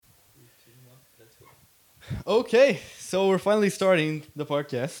Okay, so we're finally starting the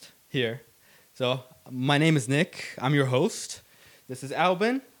podcast here. So, my name is Nick. I'm your host. This is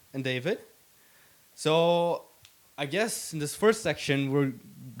Albin and David. So, I guess in this first section, we're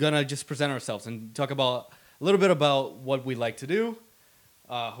gonna just present ourselves and talk about a little bit about what we like to do,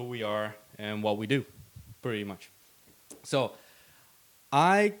 who we are, and what we do, pretty much. So,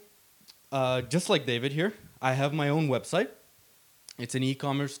 I, just like David here, I have my own website. It's an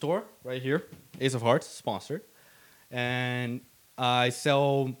e-commerce store right here, Ace of Hearts, sponsored. And I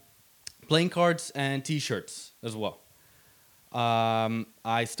sell playing cards and T-shirts as well.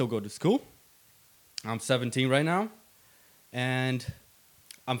 I still go to school. I'm 17 right now, and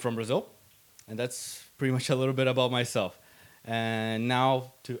I'm from Brazil, and that's pretty much a little bit about myself. And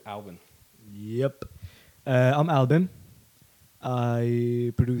now to Alvin. Yep. I'm Albin.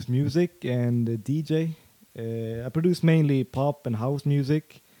 I produce music and DJ. I produce mainly pop and house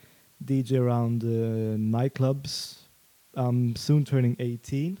music. DJ around nightclubs. I'm soon turning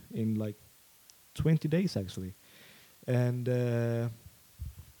 18 in like 20 days actually. And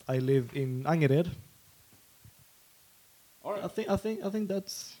I live in Angered. All right. I think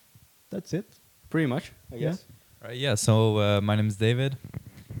that's it. Pretty much, I Yeah. guess. Right, yeah, so my name is David.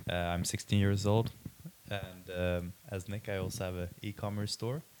 I'm 16 years old. And as Nick, I also have an e-commerce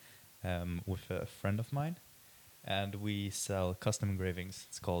store with a friend of mine. And we sell custom engravings.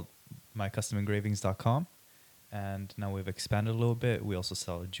 It's called mycustomengravings.com. And now we've expanded a little bit. We also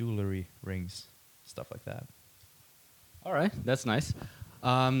sell jewelry, rings, stuff like that. All right, that's nice.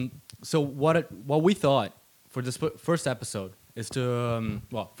 So what we thought for this first episode is to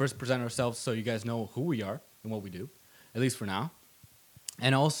first present ourselves so you guys know who we are and what we do, at least for now,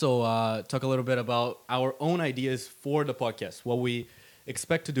 and also talk a little bit about our own ideas for the podcast, what we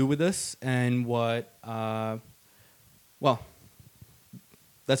expect to do with this, and what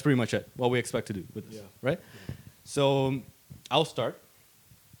that's pretty much it. What we expect to do with this, Yeah. right? So I'll start.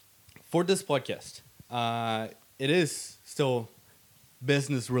 For this podcast, it is still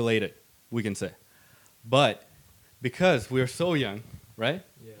business related, we can say. But because we're so young, right?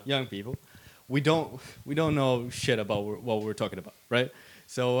 Yeah. Young people, we don't know shit about what we're talking about, right?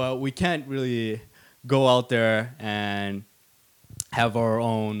 So we can't really go out there and have our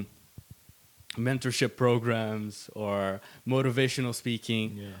own mentorship programs or motivational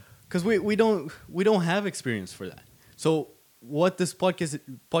speaking Yeah. because we don't have experience for that. So what this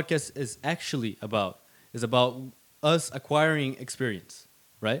podcast is actually about is about us acquiring experience,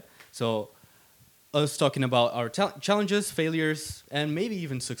 right? So us talking about our challenges, failures, and maybe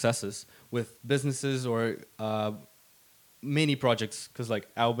even successes with businesses or many projects. Because like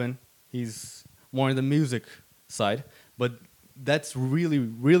Albin, he's more in the music side, but that's really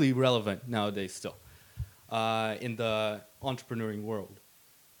really relevant nowadays still in the entrepreneuring world.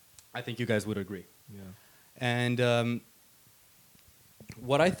 I think you guys would agree. Yeah. And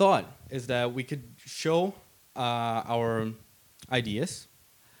what I thought is that we could show our ideas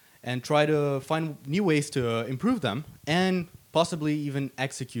and try to find new ways to improve them and possibly even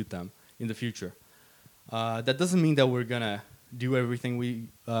execute them in the future. That doesn't mean that we're gonna do everything we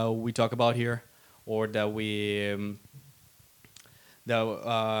talk about here, or that we're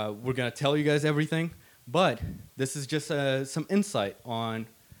gonna tell you guys everything. But this is just some insight on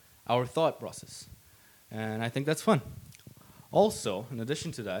our thought process, and I think that's fun. Also, in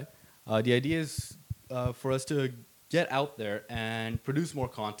addition to that, the idea is for us to get out there and produce more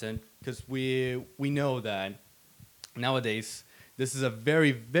content because we know that nowadays this is a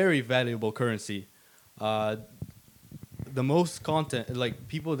very very valuable currency. Uh, the most content, like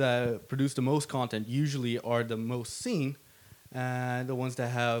people that produce the most content, usually are the most seen and the ones that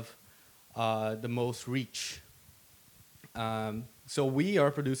have the most reach. So we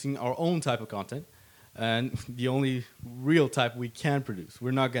are producing our own type of content, and the only real type we can produce.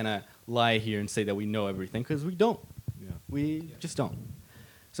 We're not gonna lie here and say that we know everything because we don't. Yeah. We just don't.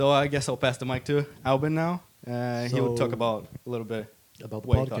 So I guess I'll pass the mic to Albin now. He'll talk So- about a little bit About the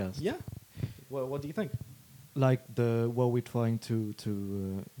what he thought. podcast. Yeah. Well, what do you think? Like what we're trying to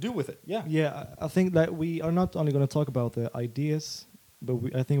Do with it. Yeah. yeah, I think that we are not only going to talk about the ideas, but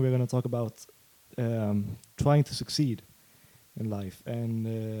I think we're going to talk about trying to succeed in life.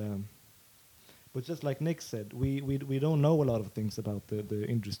 And but just like Nick said, we don't know a lot of things about the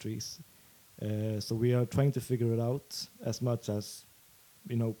industries, so we are trying to figure it out as much as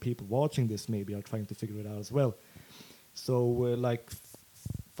people watching this maybe are trying to figure it out as well. So like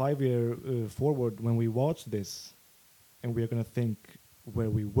 5 year forward when we watch this, and we are going to think where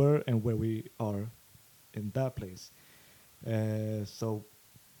we were and where we are in that place. So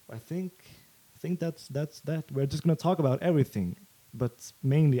I think that's that. We're just going to talk about everything, but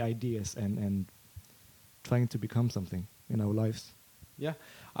mainly ideas and trying to become something in our lives. Yeah,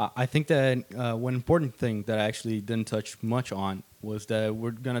 I think that one important thing that I actually didn't touch much on was that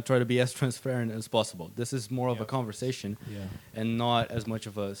we're gonna try to be as transparent as possible. This is more of Yeah, a of course. conversation Yeah. and not as much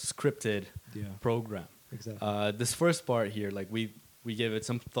of a scripted Yeah. program. Exactly. This first part here, like we gave it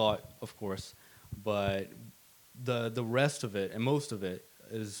some thought, of course, but the rest of it and most of it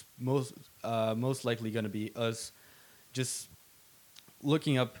is most likely going to be us just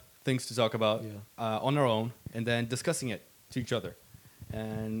looking up things to talk about Yeah. on our own and then discussing it to each other,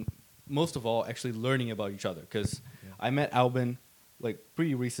 and most of all, actually learning about each other. Because Yeah. I met Albin like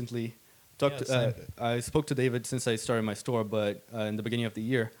pretty recently. Yeah, same. I spoke to David since I started my store, but in the beginning of the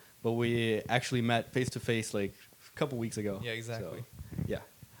year. But we actually met face to face like a couple weeks ago. Yeah, exactly. So, yeah.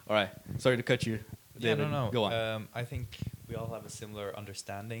 All right. Sorry to cut you, Yeah, David. no, no. Go on. I think we all have a similar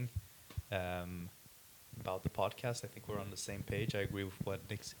understanding about the podcast. I think we're on the same page. I agree with what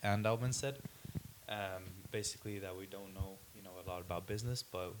Nick and Alvin said. Basically, that we don't know, a lot about business,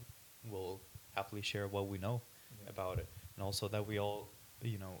 but we'll happily share what we know about it, and also that we all,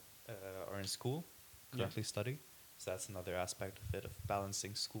 are in school, currently study. So that's another aspect of it, of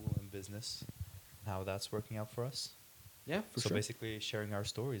balancing school and business, and how that's working out for us. Yeah, for So sure. basically, sharing our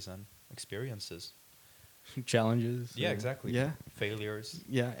stories and experiences. Challenges. Yeah, exactly. Yeah. Failures.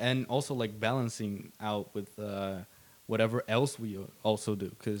 Yeah, and also like balancing out with whatever else we also do,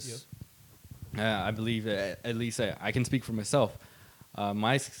 because I believe at least I can speak for myself.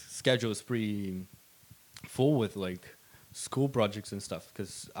 My schedule is pretty full with like school projects and stuff,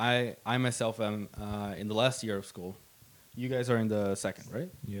 because I myself am in the last year of school. You guys are in the second, right?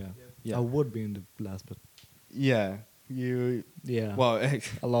 Yeah. Yeah. I would be in the last, but Yeah. You. yeah. Well, I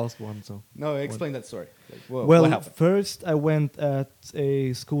lost one, so. no. Explain that story. Like, what Well, happened? first I went at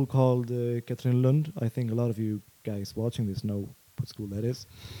a school called Katrinlund. I think a lot of you guys watching this know what school that is.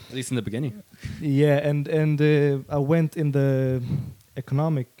 At least in the beginning. Yeah, and I went in the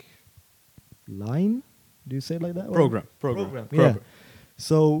economic line. Do you say it like that? Program. Yeah.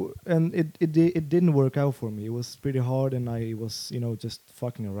 So and it didn't work out for me. It was pretty hard, and I was just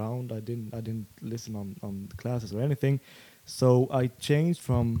fucking around. I didn't listen on the classes or anything. So I changed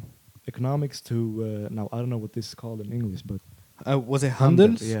from economics to now I don't know what this is called in English, but Was it Handel,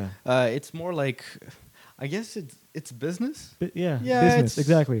 Handels? yeah. It's more like, I guess it's business. yeah, Yeah, business it's-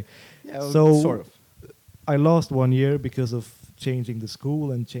 exactly. Yeah, So- sort of. I lost 1 year because of changing the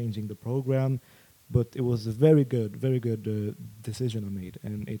school and changing the program, but it was a very good decision I made,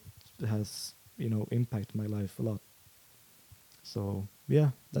 and it has impacted my life a lot. So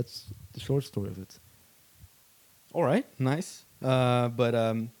yeah, that's the short story of it. All right, nice.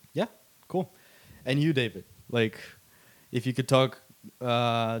 Yeah, cool. And you, David, like, if you could talk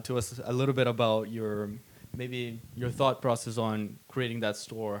to us a little bit about maybe your thought process on creating that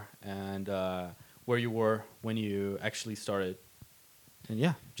store and where you were when you actually started. And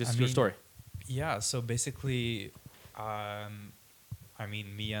yeah, just I your mean, story. Yeah, so basically,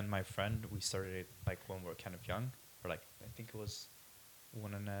 me and my friend, we started it like when we were kind of young, or like I think it was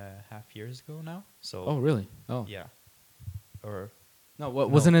 1.5 years ago now. So Oh, really? Oh. yeah, or No,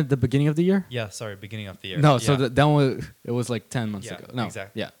 wasn't it the beginning of the year? yeah, sorry, beginning of the year. No, so yeah. that one, it was like 10 months Yeah, ago. No,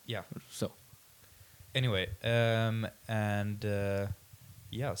 exactly. Yeah, Yeah. so. Anyway,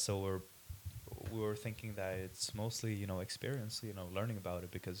 yeah, so we were thinking that it's mostly experience, learning about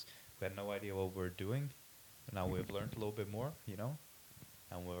it, because we had no idea what we're doing. And now we've learned a little bit more,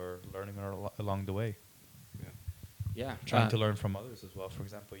 and we're learning along the way, Yeah. trying to learn from others as well. For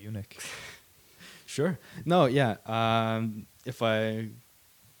example, you, Nick. Sure. No, yeah. If I'm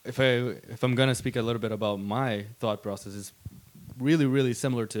gonna speak a little bit about my thought process, it's really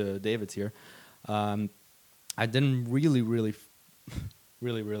similar to David's here. I didn't really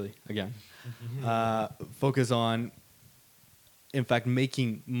again focus on, in fact,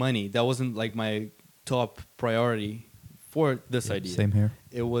 making money. That wasn't like my top priority for this idea. Same here.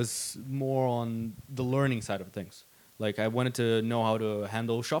 It was more on the learning side of things. Like, I wanted to know how to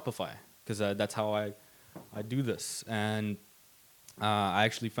handle Shopify, because that's how I do this. And I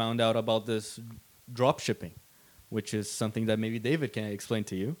actually found out about this drop shipping, which is something that maybe David can explain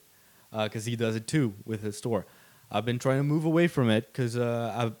to you, because he does it too with his store. I've been trying to move away from it because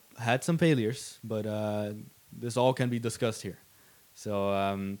I've had some failures, but this all can be discussed here. So,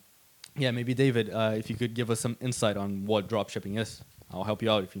 yeah, maybe David, if you could give us some insight on what drop shipping is, I'll help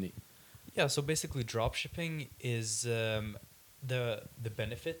you out if you need. Yeah, so basically dropshipping is the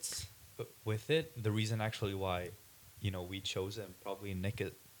benefits with it. The reason actually why, we chose it, and probably Nick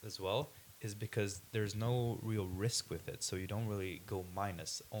as well, is because there's no real risk with it. So you don't really go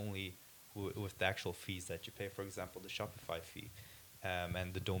minus, only with the actual fees that you pay. For example, the Shopify fee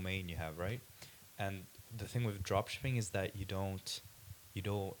and the domain you have, right? And the thing with dropshipping is that you don't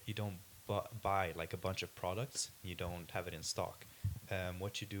buy like a bunch of products. You don't have it in stock.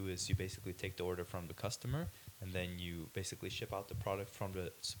 What you do is you basically take the order from the customer, and then you basically ship out the product from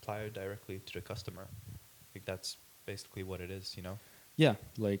the supplier directly to the customer. Like that's basically what it is, you know. Yeah,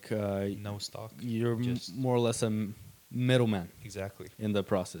 like No stock. you're just more or less a middleman exactly. in the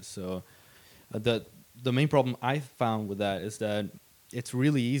process. So the main problem I found with that is that it's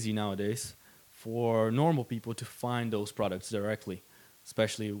really easy nowadays for normal people to find those products directly,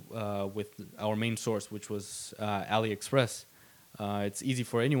 especially with our main source, which was AliExpress. It's easy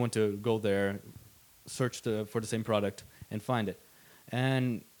for anyone to go there, search for the same product, and find it.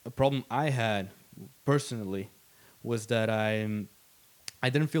 And a problem I had personally was that I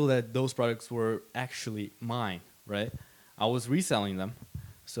didn't feel that those products were actually mine, right? I was reselling them,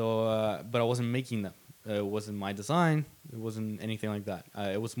 so but I wasn't making them. It wasn't my design. It wasn't anything like that.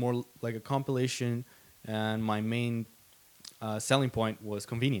 It was more like a compilation, and my main selling point was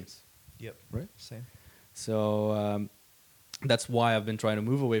convenience. Yep. Right. Same. So that's why I've been trying to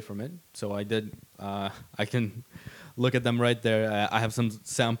move away from it. So I did. I can look at them right there. I have some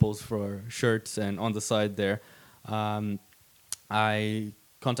samples for shirts, and on the side there, I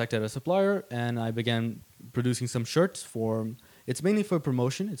contacted a supplier and I began producing some shirts for. It's mainly for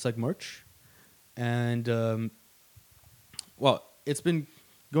promotion. It's like merch, and well, it's been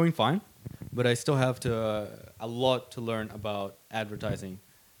going fine, but I still have a lot to learn about advertising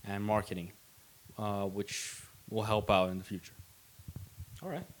and marketing, which will help out in the future. All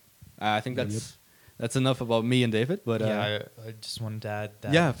right, I think that's enough about me and David. But yeah, I just wanted to add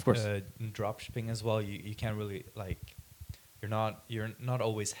that. Yeah, of course. In dropshipping as well, you can't really like. You're not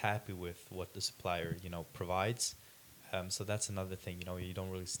always happy with what the supplier provides. So that's another thing. You don't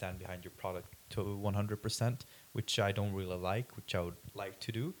really stand behind your product to 100%, which I don't really like, which I would like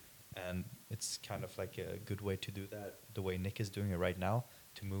to do. And it's kind of like a good way to do that, the way Nick is doing it right now,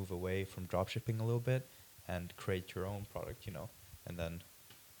 to move away from dropshipping a little bit and create your own product, and then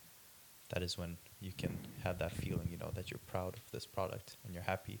that is when you can have that feeling, that you're proud of this product and you're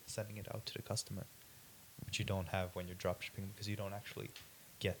happy sending it out to the customer, which you don't have when you're dropshipping because you don't actually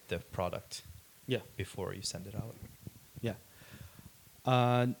get the product before you send it out. Yeah.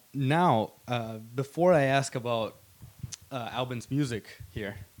 Now, before I ask about Albin's music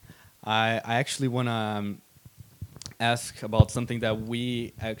here, I actually want to ask about something that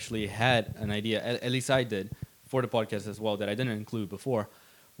we actually had an idea, at least I did, for the podcast as well, that I didn't include before,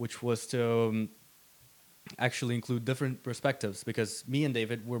 which was to actually include different perspectives, because me and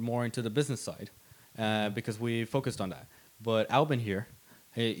David were more into the business side, because we focused on that. But Albin here,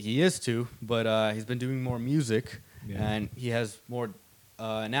 he is too, but he's been doing more music, and he has more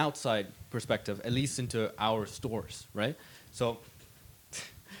an outside perspective, at least into our stores, right? So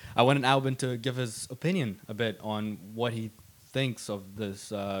I wanted Albin to give his opinion a bit on what he thinks of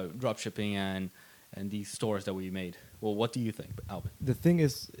this dropshipping and these stores that we made. Well, what do you think, Albin? The thing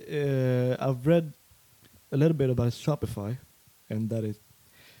is, I've read a little bit about Shopify, and that it,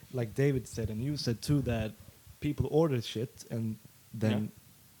 like David said, and you said too, that people order shit, and then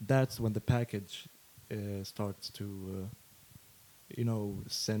that's when the package starts to,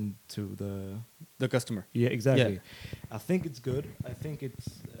 send to the customer. Yeah, exactly. Yeah. I think it's good. I think it's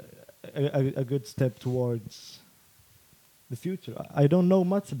a good step towards the future. I don't know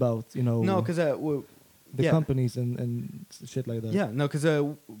much about, No, because the companies and shit like that. Yeah, no, because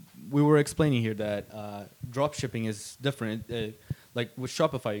we were explaining here that drop shipping is different. Like with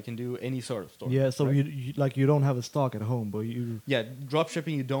Shopify, you can do any sort of store. Yeah, so right? you don't have a stock at home, but you. Yeah, drop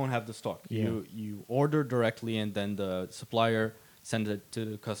shipping, you don't have the stock. Yeah. You order directly, and then the supplier sends it to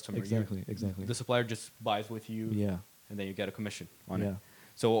the customer. Exactly. The supplier just buys with you. Yeah. And then you get a commission on it. Yeah.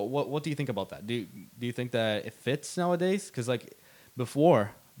 So what do you think about that? Do you think that it fits nowadays? Because like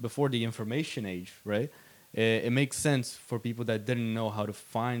before the information age, right? It makes sense for people that didn't know how to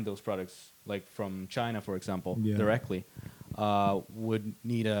find those products, like from China, for example, directly, would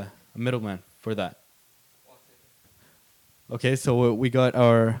need a middleman for that. Okay, so we got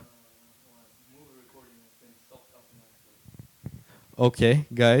our. Okay,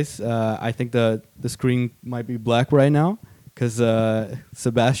 guys, I think the screen might be black right now because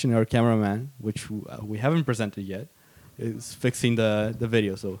Sebastian, our cameraman, which we haven't presented yet, is fixing the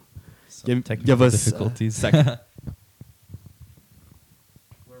video. So give us difficulties. Second.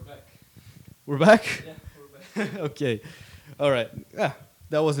 We're back? Yeah, we're back. Okay. All right. Yeah,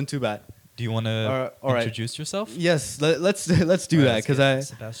 that wasn't too bad. Do you want to all right. introduce yourself? Yes, let's do that because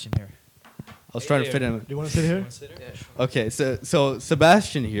Sebastian here. I was trying to fit in. Do you want to sit here? Yeah, sure. Okay, so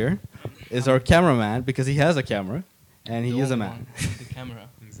Sebastian here is our cameraman because he has a camera and he The is a only man. one with the camera.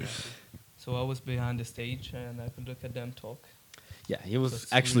 Exactly. So I was behind the stage and I could look at them talk. Yeah, he was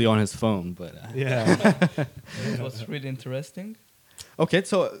That's actually really- on his phone, but Yeah. It was really interesting. okay.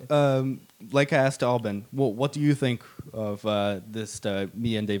 So, like I asked Alban, what do you think of this?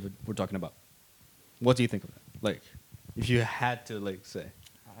 Me and David were talking about. What do you think of it? Like, if you had to like say.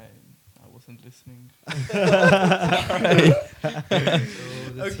 I wasn't listening. So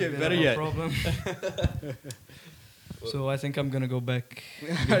that's Okay, a bit better of a yet. problem. So I think I'm gonna go back.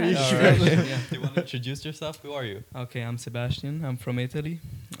 Are you All sure? right. Yeah. Do you want to introduce yourself? Who are you? Okay, I'm Sebastian. I'm from Italy,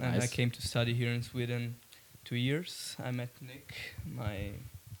 and I Nice. came to study here in Sweden 2 years. I met Nick, my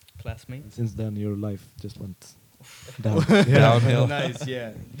classmate. Since then, your life just went down. Downhill. Nice.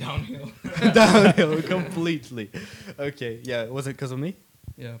 Yeah. Downhill. Downhill completely. Okay. Yeah. Was it because of me?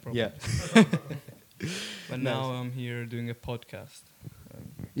 Yeah, probably. Yeah. But Nice. now I'm here doing a podcast.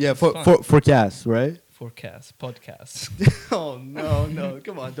 Yeah. It's For fun. for Cass, right? Forecast podcast. Oh no!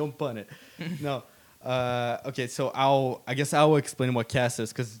 Come on, don't pun it. No. Okay, so I guess I'll explain what CAS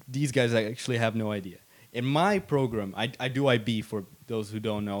is because these guys actually have no idea. In my program, I do IB for those who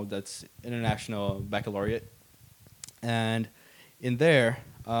don't know. That's International Baccalaureate, and in there,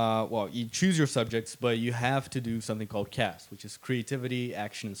 well, you choose your subjects, but you have to do something called CAS, which is Creativity,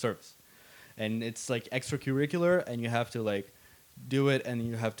 Action, and Service, and it's like extracurricular, and you have to like do it, and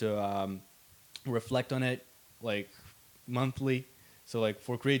you have to reflect on it like monthly. So like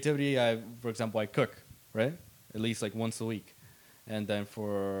for creativity, for example, I cook, right? At least like once a week. And then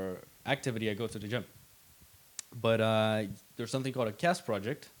for activity, I go to the gym. But there's something called a CAS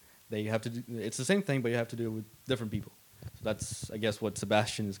project that you have to do. It's the same thing, but you have to do it with different people. So that's, I guess, what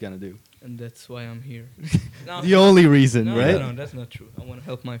Sebastian is going to do. And that's why I'm here. No, The only reason, no, right? No, that's not true. I want to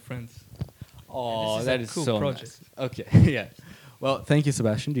help my friends. Oh, This is that a is cool so project. nice. Okay, yeah. Well, thank you,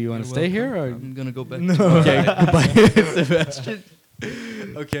 Sebastian. Do you want to You're stay here? welcome. Or? I'm gonna go back. No. To Okay, goodbye, Sebastian.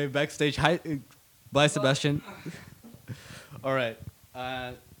 Okay, backstage. Hi, bye, Sebastian. All right.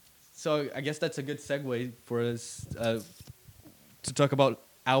 So I guess that's a good segue for us to talk about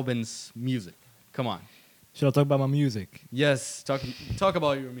Alban's music. Come on. Should I talk about my music? Yes, talk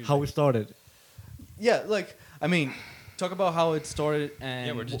about your music. How it started? Yeah, like I mean, talk about how it started and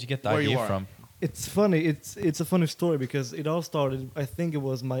Yeah, where did you get the where you idea are. from? It's funny. It's a funny story because it all started. I think it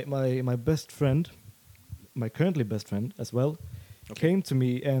was my best friend, my currently best friend as well, came to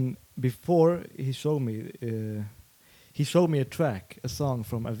me, and before he showed me a track, a song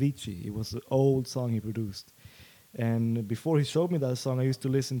from Avicii. It was an old song he produced, and before he showed me that song, I used to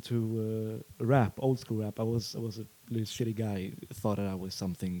listen to rap, old school rap. I was a little shitty guy, thought that I was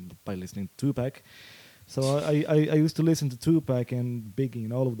something by listening to Tupac. So I used to listen to Tupac and Biggie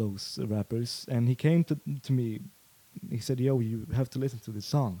and all of those rappers, and he came to me. He said, "Yo, you have to listen to this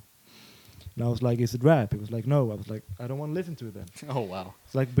song." And I was like, "Is it rap?" He was like, "No." I was like, "I don't want to listen to it then." Oh wow.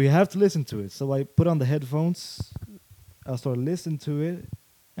 It's like, "But you have to listen to it." So I put on the headphones. I started listening to it,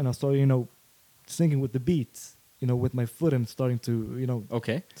 and I started, singing with the beats, with my foot and starting to,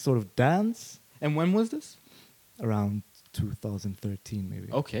 Okay. sort of dance And when was this? around 2013 maybe.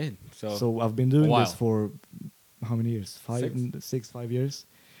 Okay. So I've been doing while. this for how many years? 5 years.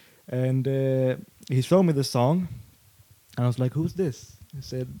 And he showed me the song, and I was like, "Who's this?" He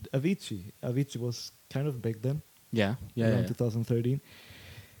said, "Avicii." Avicii was kind of big then, Yeah. Yeah. around yeah. 2013.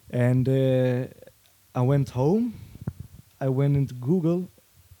 And I went home. I went into Google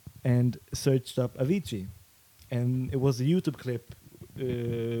and searched up Avicii, and it was a YouTube clip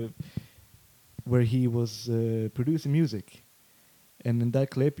where he was producing music. And in that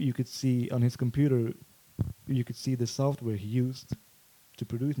clip, you could see on his computer, you could see the software he used to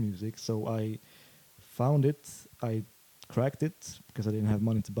produce music. So I found it, I cracked it because I didn't have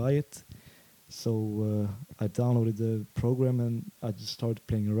money to buy it. So I downloaded the program and I just started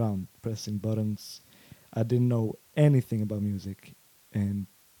playing around, pressing buttons. I didn't know anything about music, and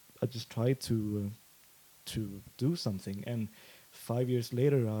I just tried to do something. And 5 years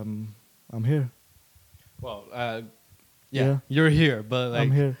later, I'm here. Well, Yeah. you're here, but like,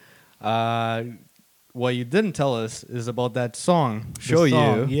 I'm here. What you didn't tell us is about that song. The Show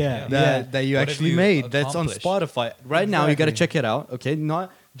song, you yeah, that you What have actually you made. That's on accomplished? Spotify right now. You gotta Exactly. check it out. Okay,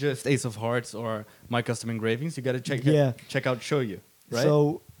 not just Ace of Hearts or My Custom Engravings. You gotta check out Show You. Right.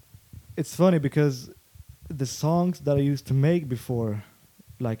 So it's funny because the songs that I used to make before,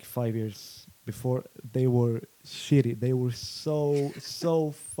 like 5 years before, they were shitty. They were so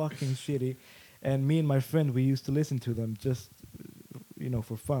fucking shitty. And me and my friend, we used to listen to them just,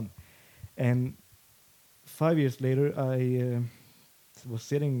 for fun. And 5 years later, I was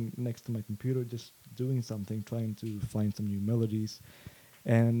sitting next to my computer, just doing something, trying to find some new melodies.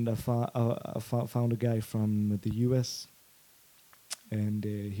 And I found a guy from the US and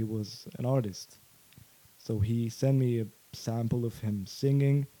he was an artist. So he sent me a sample of him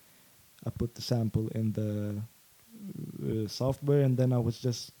singing. I put the sample in the software, and then I was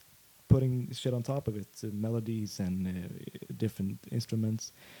just putting shit on top of it, melodies and different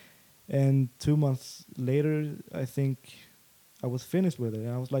instruments. And 2 months later, I think I was finished with it.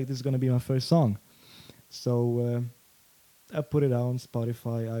 And I was like, this is going to be my first song. So I put it out on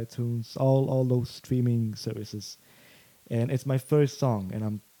Spotify, iTunes, all those streaming services. And it's my first song, and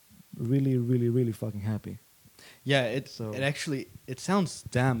I'm really, really, really fucking happy. Yeah, it So- it actually it sounds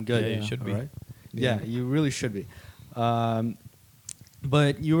damn good. Yeah, it should be. Alright? Yeah, you really should be.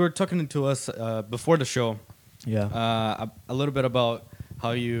 But you were talking to us before the show Yeah. a little bit about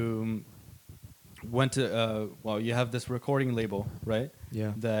how you went to you have this recording label, right?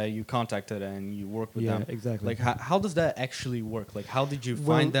 Yeah. That you contacted and you work with Yeah, them. exactly. Like how does that actually work? Like how did you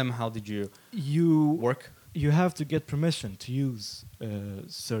Well, find them? How did you You work? you have to get permission to use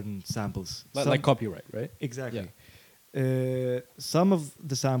certain samples. Like copyright, right? Exactly. Some of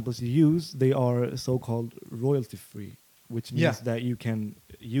the samples you use, they are so-called royalty-free, which means Yeah. that you can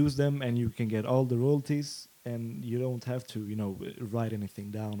use them and you can get all the royalties, and you don't have to, write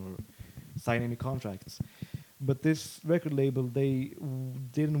anything down or sign any contracts. But this record label, they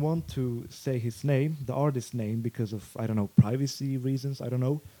didn't want to say his name, the artist's name, because of, I don't know, privacy reasons. I don't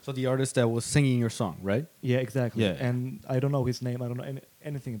know. So the artist that was singing your song, right? Yeah, exactly. Yeah. And I don't know his name. I don't know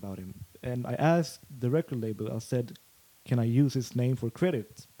anything about him. And I asked the record label, I said, can I use his name for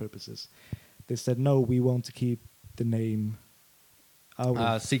credit purposes? They said, no, we want to keep the name out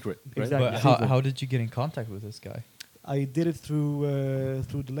of. Secret, right? Exactly. But Secret. how did you get in contact with this guy? I did it through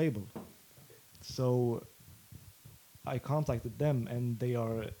the label. So I contacted them, and they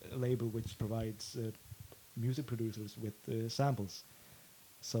are a label which provides music producers with samples.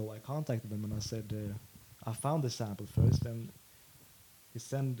 So I contacted them and I said, I found the sample first, and he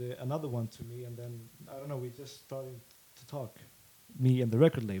sent another one to me, and then I don't know, we just started to talk, me and the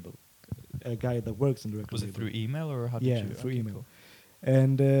record label, a guy that works in the record Was label. it through email or how did Yeah, you? through okay, email. cool.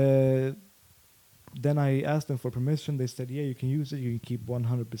 And then I asked them for permission. They said, yeah, you can use it. You can keep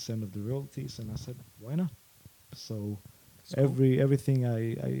 100% of the royalties. And I said, why not? So That's cool. everything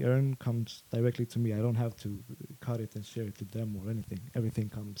I earn comes directly to me. I don't have to cut it and share it to them or anything. Everything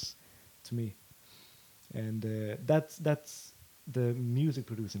comes to me. And that's the music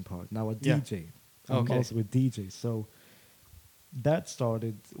producing part. Now a Yeah. DJ. I'm Okay. also a DJ. So that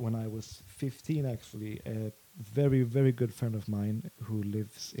started when I was 15, actually. A very, very good friend of mine who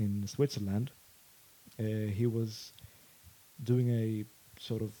lives in Switzerland. He was doing a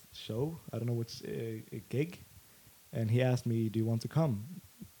sort of show. I don't know what's a gig. And he asked me, do you want to come?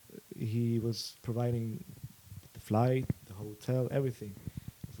 He was providing the flight, the hotel, everything.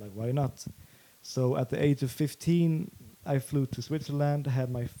 I was like, why not? So at the age of 15, I flew to Switzerland,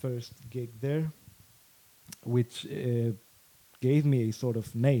 had my first gig there, which gave me a sort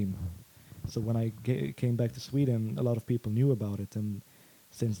of name. So when I came back to Sweden, a lot of people knew about it, and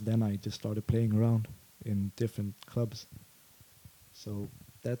since then I just started playing around in different clubs. So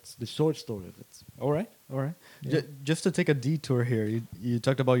that's the short story of it. All right. Yeah. Just to take a detour here, you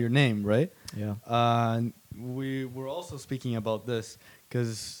talked about your name, right? Yeah, We were also speaking about this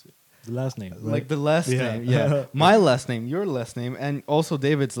because, the last name, right? like the last Yeah. name, yeah, my last name, your last name, and also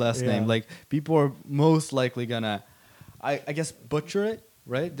David's last Yeah. name. Like people are most likely gonna, I guess, butcher it,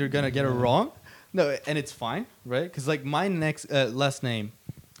 right? They're gonna get it Yeah. wrong. No, and it's fine, right? Because like my next last name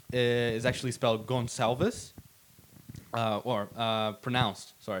is actually spelled Gonçalves, or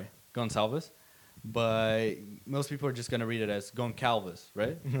pronounced, sorry, Gonçalves. But most people are just gonna read it as Goncalves,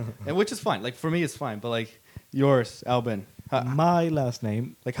 right? And which is fine. Like for me, it's fine. But like yours, Albin, My last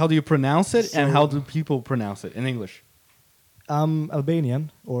name, like how do you pronounce it, and So- how do people pronounce it in English? I'm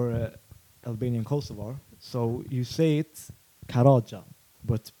Albanian, or Albanian Kosovar. So you say it Karaja,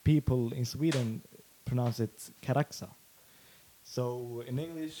 but people in Sweden pronounce it Karaksa. So in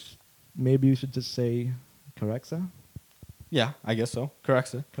English, maybe you should just say Karaksa. Yeah, I guess so.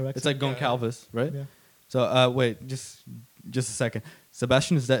 Correct. Karaksa. It's like Goncalves, right? Yeah. So wait, just a second.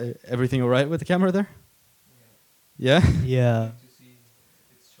 Sebastian, is that everything all right with the camera there? Yeah. Yeah.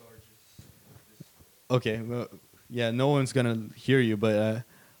 Okay. Well, yeah. No one's gonna hear you, but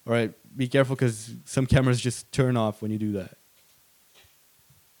all right. Be careful because some cameras just turn off when you do that.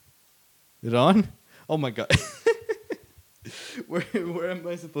 Is it on? Oh my god. Where am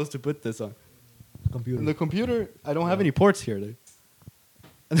I supposed to put this on? Computer. In the computer, I don't have any ports here, dude.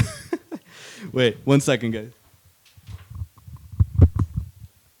 Wait, 1 second, guys.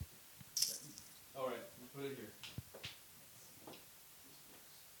 All right, put it here.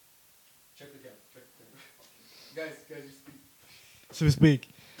 Check the camera. Guys, just speak. Should we speak.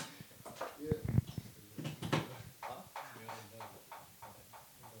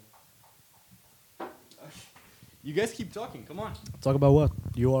 You guys keep talking. Come on. Talk about what?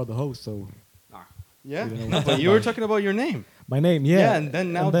 You are the host, so Yeah. We don't know No, what but to you were talk talking about your name. my name, yeah. Yeah, and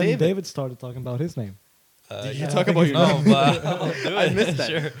then now David. David started talking about his name. Did yeah, you I talk think about it's your Oh, name? but I'll do I it. missed that.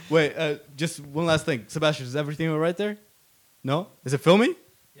 Sure. Wait, just one last thing. Sebastian, is everything all right there? No? Is it filming?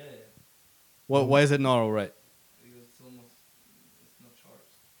 Yeah, yeah. Why is it not all right? Because it's not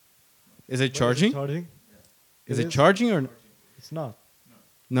charged. Is it Wait, charging? Charging? Is It it is? charging or It's not.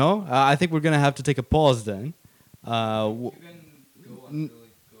 no? I think we're gonna have to take a pause then. You can go n- until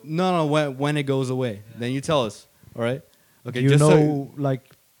it goes. No, when it goes away, then you tell us. All right? Okay. Do you just know like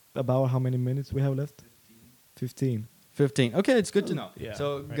about how many minutes we have left? 15. 15. Okay, it's good to know. Yeah. So,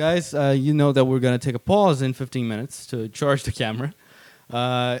 Right. guys, you know that we're gonna take a pause in 15 minutes to charge the camera.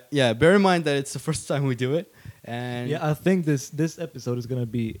 Yeah, bear in mind that it's the first time we do it, and Yeah, I think this episode is gonna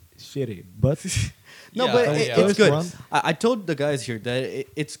be shitty, but no, Yeah, but yeah. it's First good. one. I told the guys here that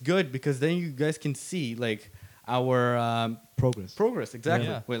it's good because then you guys can see like our progress. progress. Exactly.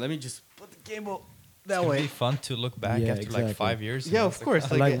 Yeah. Wait, let me just put the cable It's that gonna way. be fun to look back Yeah, after exactly. like 5 years. Yeah, of course.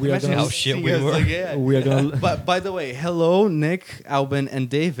 Like, we are imagine gonna- How shit seeing we us, were. like, yeah. We are gonna But by the way, hello, Nick, Albin, and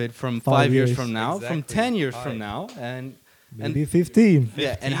David from 5 5 years years. from now, from Exactly. 10 years Hi. from now, and maybe 15.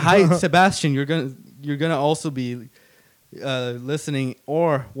 yeah, and hi, Sebastian, you're gonna also be listening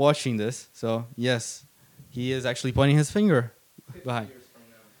or watching this. So yes, he is actually pointing his finger behind. Years from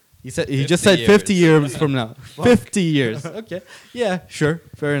now. He just 50 said 50 years. years from now. 50 years. Okay. Yeah, sure.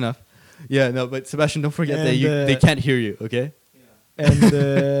 Fair enough. Yeah, no, but Sebastian, don't forget that And, they can't hear you, okay? Yeah.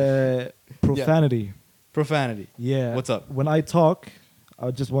 And profanity. Profanity. Yeah. What's up? When I talk,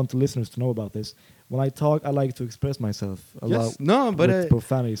 I just want the listeners to know about this. When I talk, I like to express myself a lot Yes. No, but with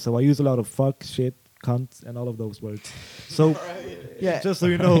profanity. So I use a lot of fuck, shit, cunt, and all of those words. So yeah. just so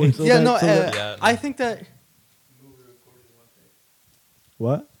you know. So Yeah, that- no, so that- Yeah. I think that Move the recording in one take.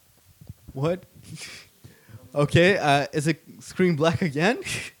 what? what? Okay, is it screen black again? Okay,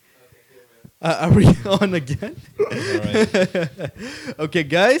 here we are. Are we on again? Alright. Okay,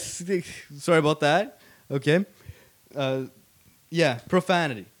 guys, sorry about that. Okay. Yeah,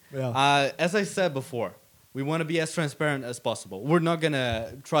 profanity. Yeah. As I said before, we want to be as transparent as possible. We're not going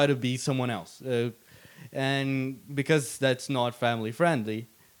to try to be someone else. And because that's not family friendly,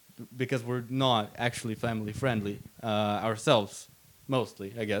 because we're not actually family friendly ourselves,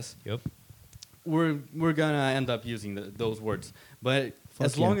 mostly, I guess, Yep. we're going to end up using those words. But Fuck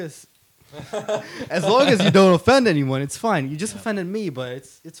as yeah. long as as long as you don't offend anyone, it's fine. You just offended me, but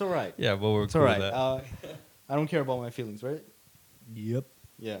it's all right. Yeah, well, we're It's cool all right. with that. I don't care about my feelings, right? Yep.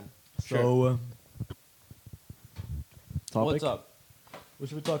 Yeah. So topic. What's up? What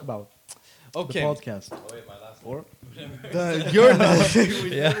should we talk about? Okay. The podcast. Oh, wait, my last Or You're not.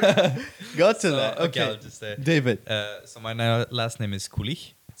 Yeah. Got to So, that. Okay. I'll just say. David. So my last name is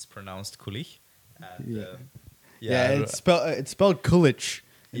Kulich. It's pronounced Kulich. And, Yeah. yeah. It's spelled Kulich.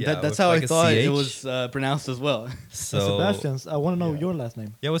 Yeah, That's with how like I a thought it CH. was pronounced as well. So Sebastian's. I want to know yeah. your last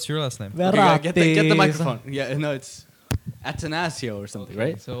name. Yeah, what's your last name? Okay, get the Verratis. microphone. Yeah, no, it's Atanasio or something,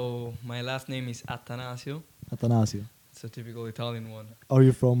 Okay, right? So my last name is Attanasio. Atanasio. It's a typical Italian one. Are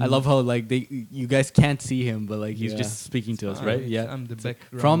you from? I love how like you guys can't see him, but like he's Yeah. just speaking to us, right? Yeah. I'm the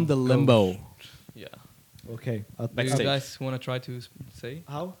background. From the ghost. limbo. Yeah. Okay. Do you Backstage. guys want to try to say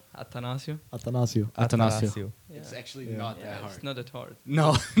How? Attanasio? Atanasio. Atanasio. Yeah. actually Yeah. not Yeah, it's not that hard.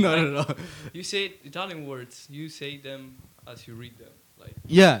 No, no. You say Italian words. You say them as you read them. Like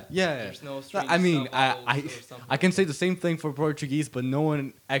Yeah. there's no. I mean, strange vowels I or something. I can say the same thing for Portuguese, but no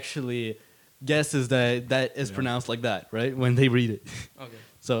one actually guesses that that is Yeah. pronounced like that, right? When they read it. Okay.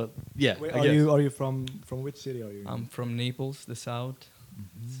 So yeah, Wait, I are guess. you from which city are you? I'm from Naples, the south.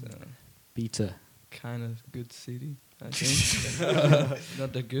 It's a Pizza? kind of good city, I think.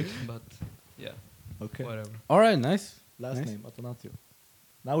 Not that good, but yeah, Okay. whatever. All right, nice. Last Nice. name Atanasio.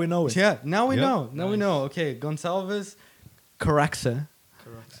 Now we know it. Yeah, now we Yep. know. Now we Nice. know. Okay, Gonçalves, Caraxa,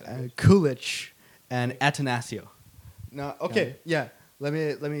 Correct. Kulich, and Atanasio. Now, okay, yeah. Let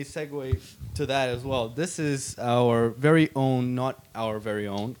me segue to that as well. This is our very own, not our very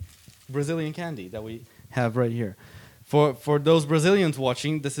own, Brazilian candy that we have right here. For those Brazilians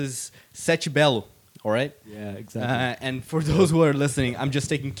watching, this is Sete Belo, all right? Yeah, exactly. And for those who are listening, I'm just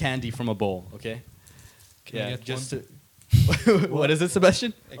taking candy from a bowl, okay? Can I get just one? to what is it,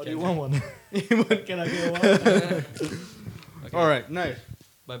 Sebastian? Oh, do you want one? Can I get one? Okay. All right, nice.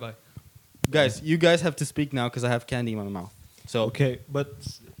 Bye bye. Guys, you guys have to speak now because I have candy in my mouth. So Okay, but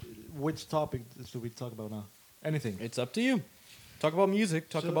which topic should we talk about now? Anything. it's up to you. Talk about music.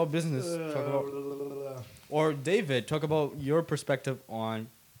 Talk about business. Talk about, or David, talk about your perspective on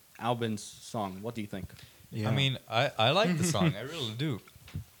Albin's song. What do you think? Yeah. I mean, I like the song. I really do.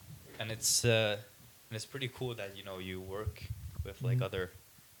 And it's pretty cool that you work with like Mhm. other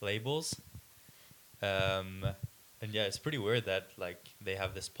labels. And yeah, it's pretty weird that like they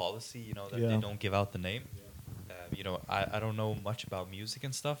have this policy, that they Yeah. don't give out the name. I don't know much about music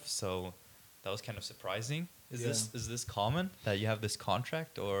and stuff, so that was kind of surprising. Is this common that you have this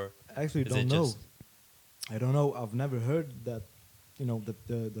contract, or Actually, is don't it know. just I don't know. I've never heard that. That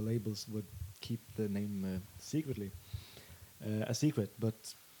the labels would keep the name secretly, a secret. But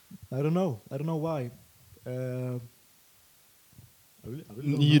I don't know. I don't know why. I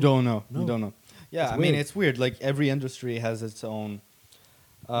really You don't don't know. No. You don't know. Yeah, It's I mean weird. it's weird. Like every industry has its own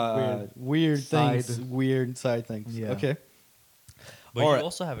weird side. things, weird side things. Yeah. Okay. But Alright. you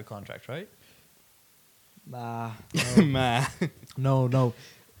also have a contract, right? Nah. Man. No.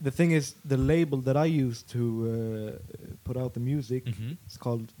 The thing is, the label that I use to put out the music, Mhm. it's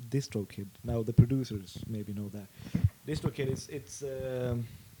called DistroKid. Now the producers maybe know that. DistroKid it's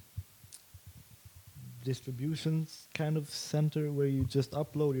distributions kind of center where you just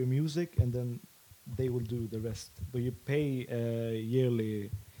upload your music and then they will do the rest. But you pay a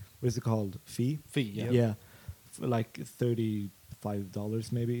yearly, what is it called? Fee? Fee, yeah. Yeah. For like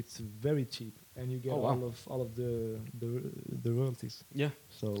 $35 maybe. It's very cheap, and you get Oh, wow. all of the royalties. Yeah.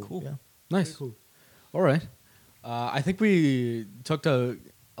 So Cool. yeah, Nice. very cool. All right. I think we talked a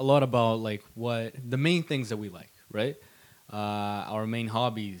lot about like what the main things that we like, right? Our main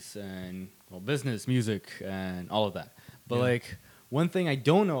hobbies and business, music, and all of that. But Yeah. like one thing I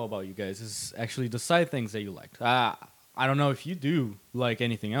don't know about you guys is actually the side things that you liked. I don't know if you do like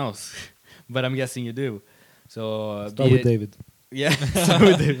anything else, but I'm guessing you do. So Start be with it- David. Yeah, start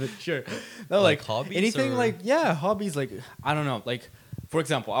with David. Sure. No, Like like hobbies anything or- like hobbies. Like I don't know. Like for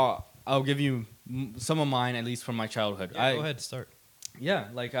example, I'll give you some of mine at least from my childhood. Yeah, go ahead, start. Yeah,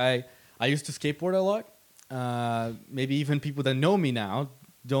 like I used to skateboard a lot. Maybe even people that know me now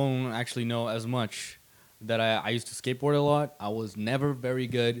don't actually know as much that I used to skateboard a lot. I was never very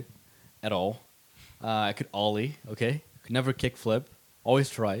good at all. I could ollie, okay? Could never kick flip. Always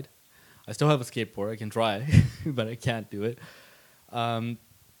tried. I still have a skateboard. I can try, but I can't do it.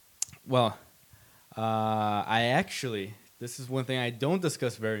 I actually, this is one thing I don't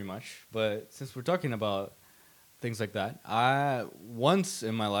discuss very much, but since we're talking about things like that, once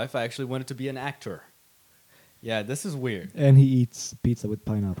in my life, I actually wanted to be an actor. Yeah, this is weird. And he eats pizza with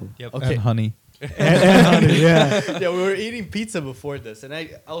pineapple. Yep. Okay. And honey. and honey, yeah. Yeah, we were eating pizza before this, and I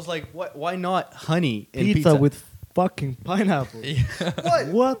was like, why not honey in Pizza, pizza? with fucking pineapple. What?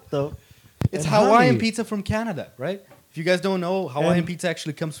 What the? It's And Hawaiian honey. pizza from Canada, right? If you guys don't know, Hawaiian And- pizza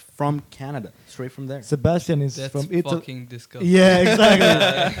actually comes from Canada, straight from there. Sebastian is That's from Italy. fucking disgusting. Yeah,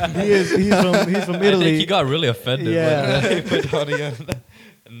 exactly. He's from I Italy. think he got really offended Yeah. when he put honey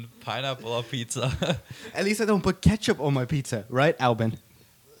and pineapple on pizza. At least I don't put ketchup on my pizza, right, Albin?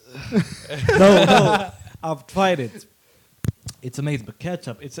 no, I've tried it. It's amazing, but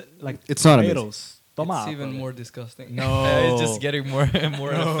ketchup, it's like It's not amazing. tomatoes. It's Tomato. even more disgusting. He's just getting more and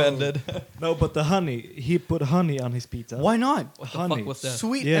more offended. No, but the honey, he put honey on his pizza. Why not? What the Honey. fuck was that?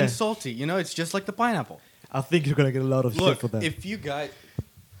 Sweet Yeah. and salty. You know, it's just like the pineapple. I think you're gonna get a lot of shit Look, for that. if you guys...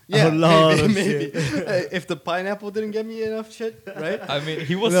 A lot of maybe. If the pineapple didn't get me enough shit, right? I mean,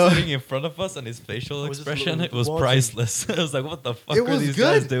 he was No. sitting in front of us, and his facial I was just expression, it was watching. priceless. I was like, "What the fuck It are was these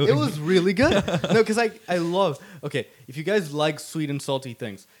guys good. doing?" It was really good. No, because I love... Okay, if you guys like sweet and salty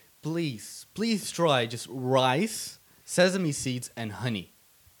things, please try just rice, sesame seeds, and honey.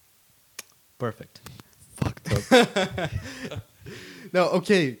 Perfect. Fucked up. No,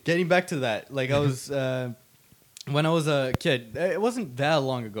 okay, getting back to that. Like I was... when I was a kid, it wasn't that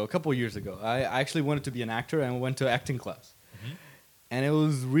long ago, a couple years ago, I actually wanted to be an actor and went to acting class. Mhm. And it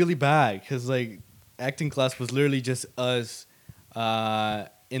was really bad because like acting class was literally just us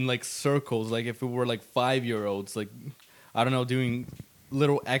in like circles. Like if we were like 5-year-olds, like I don't know, doing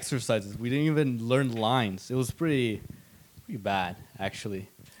little exercises. We didn't even learn lines. It was pretty bad actually.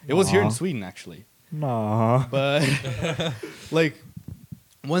 It was here in Aw. Sweden actually, Nah. but like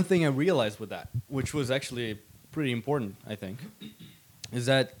one thing I realized with that, which was actually pretty important, I think, is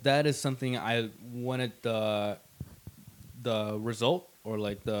that is something I wanted the result or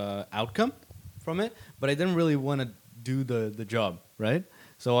like the outcome from it, but I didn't really want to do the job, right?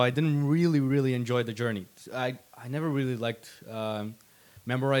 So I didn't really enjoy the journey. I never really liked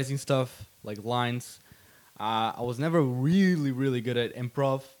memorizing stuff like lines. I was never really good at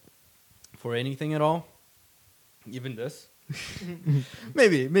improv for anything at all, even this.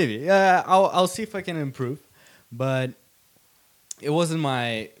 maybe. I'll see if I can improve. But it wasn't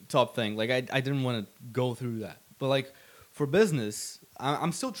my top thing. Like I didn't want to go through that. But like for business,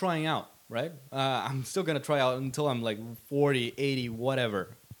 I'm still trying out, right? I'm still gonna try out until I'm like 40, 80, whatever,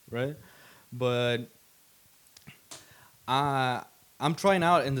 right? But I'm trying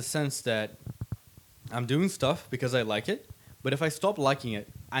out in the sense that I'm doing stuff because I like it. But if I stop liking it,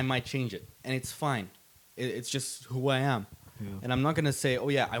 I might change it, and it's fine. It's just who I am. Yeah. And I'm not gonna say, oh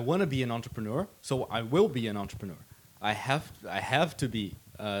yeah, I want to be an entrepreneur, so I will be an entrepreneur. I have to be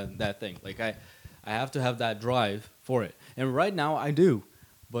that thing. Like I have to have that drive for it. And right now I do,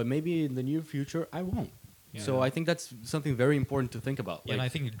 but maybe in the near future I won't. So Yeah. I think that's something very important to think about. Yeah, and I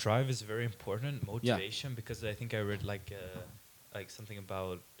think drive is very important, Yeah. motivation, because I think I read like something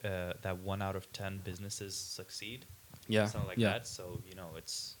about that 1 out of 10 businesses succeed. yeah, Something like yeah. that. So, you know,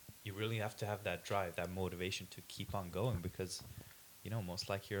 you really have to have that drive, that motivation to keep on going, because, you know, most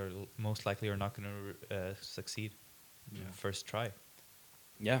likely you're not going to succeed first try.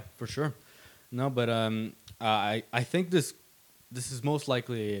 Yeah, for sure. No, but I think this is most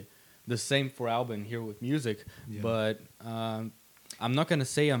likely the same for Albin here with music. Yeah. But I'm not gonna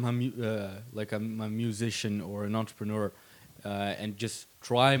say I'm I'm a musician or an entrepreneur and just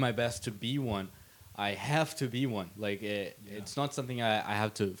try my best to be one. I have to be one. Like it's not something I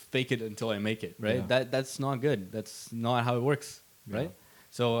have to fake it until I make it. Right? Yeah. That's not good. That's not how it works. Right? Yeah.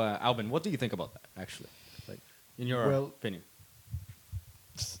 So Albin, what do you think about that? Actually, like in your Well, opinion.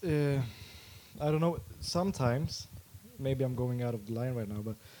 I don't know. Sometimes, maybe I'm going out of the line right now,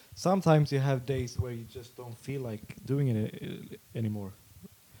 but sometimes you have days where you just don't feel like doing it anymore.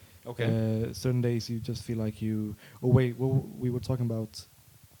 Okay. Certain days you just feel like you. Oh wait, we were talking about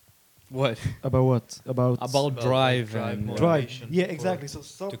What? what? About About drive and motivation drive. Yeah, for- exactly.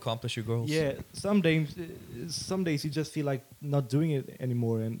 So to accomplish your goals. yeah, some days you just feel like not doing it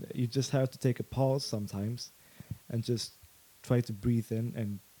anymore, and you just have to take a pause sometimes, and just try to breathe in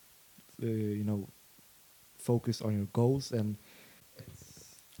and focus on your goals. And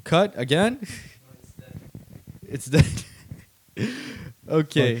Cut again? It's dead.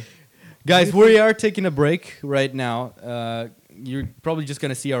 Okay. Guys, we are taking a break right now. You're probably just going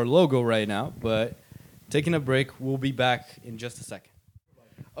to see our logo right now, but taking a break. We'll be back in just a second.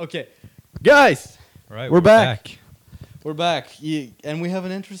 Okay. Guys, All right, We're back. we're back. And we have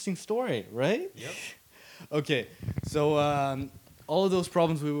an interesting story, right? Yep. Okay. So all of those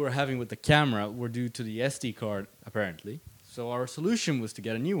problems we were having with the camera were due to the SD card, apparently. So our solution was to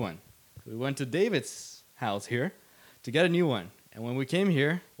get a new one. We went to David's house here to get a new one. And when we came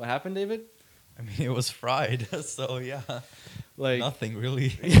here, what happened, David? I mean, it was fried, so yeah, Like nothing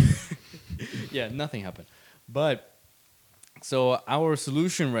really. yeah, nothing happened. But so our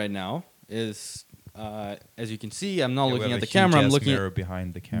solution right now is, as you can see, I'm not Yeah, we looking have at a the camera. I'm huge-ass looking mirror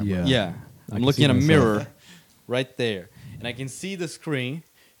behind the camera. Yeah. Yeah, I I'm can looking see at a myself. mirror right there, and I can see the screen,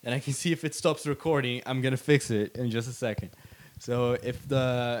 and I can see if it stops recording. I'm gonna fix it in just a second. So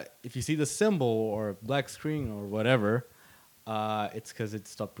if you see the symbol or black screen or whatever, it's because it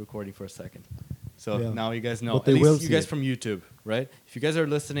stopped recording for a second. So Yeah. now you guys know. But they At least will you see guys it. from YouTube, right? If you guys are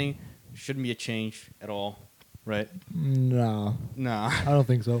listening, shouldn't be a change at all, right? no, Nah. I don't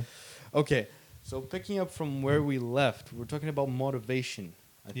think so. Okay. So picking up from where we left, we're talking about motivation.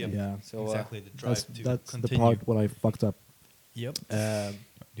 I Yep. think. Yeah. So Exactly, the drive That's to that's continue. the part what I fucked up. Yep.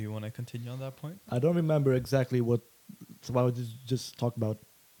 Do you want to continue on that point? I don't remember exactly what. So I would just talk about.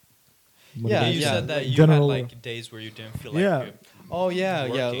 Yeah, motivation. you said that you General- had like days where you didn't feel like Yeah. you Oh yeah,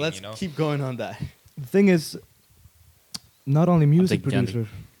 yeah. working, Let's you know? keep going on that. The thing is, not only music take candy.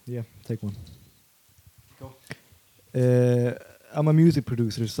 producer. Yeah, take one. Go. I'm a music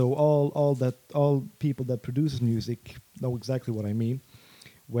producer, so all people that produces music know exactly what I mean.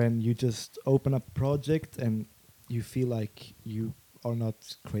 When you just open up a project and you feel like you are not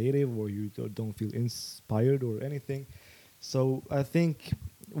creative or you don't feel inspired or anything. So I think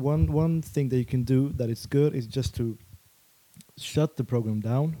one thing that you can do that is good is just to shut the program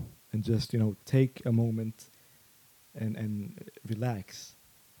down and just take a moment and relax,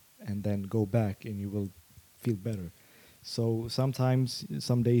 and then go back and you will feel better. So sometimes,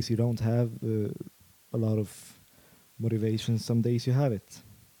 some days you don't have a lot of motivation. Some days you have it.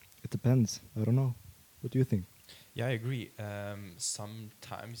 It depends. I don't know. What do you think? Yeah, I agree.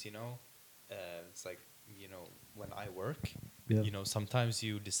 Sometimes, it's like, when I work, Yeah. sometimes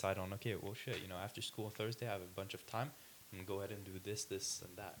you decide on, okay, well, shit, after school Thursday, I have a bunch of time. I'm going to go ahead and do this,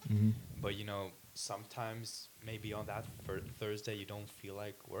 and that. Mm-hmm. But, sometimes maybe on that Thursday, you don't feel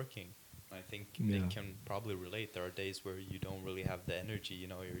like working. I think Yeah. they can probably relate. There are days where you don't really have the energy,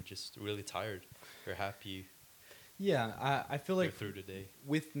 you're just really tired. You're happy Yeah, I feel you're like through the day.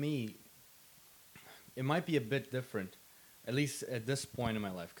 with me, it might be a bit different. at least at this point in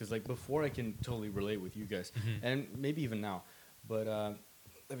my life, because like before I can totally relate with you guys, and maybe even now. But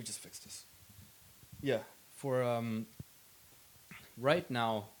let me just fix this. Yeah, for right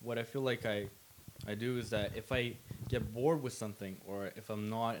now, what I feel like I do is that if I get bored with something, or if I'm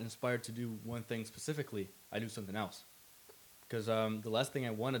not inspired to do one thing specifically, I do something else. Because the last thing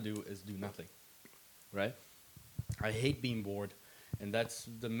I want to do is do nothing, right? I hate being bored, and that's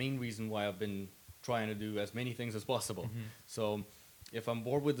the main reason why I've been trying to do as many things as possible. So if I'm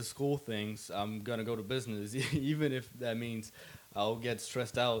bored with the school things, I'm gonna go to business, even if that means I'll get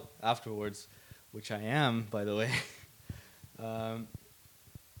stressed out afterwards, which I am, by the way. um,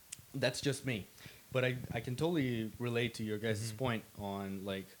 that's just me. But I can totally relate to your guys' point on,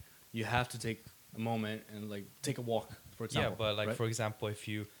 like, you have to take a moment and, like, take a walk, for example. Yeah, but like right? for example, if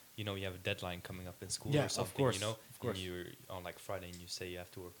you know you have a deadline coming up in school Yeah, or of something, course, you know, of course. and you're on like Friday and you say you have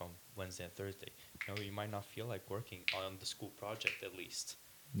to work on Wednesday and Thursday, you know, you might not feel like working on the school project at least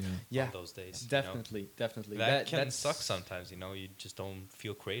Yeah. on those days. Definitely, definitely. That can that's- suck sometimes. You know, you just don't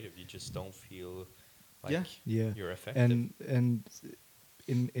feel creative. You just don't feel like Yeah. Yeah. you're effective.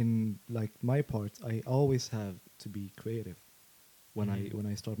 And in like my part, I always have to be creative when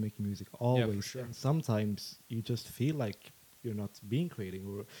I start making music. Always. sure. And sometimes you just feel like you're not being creative,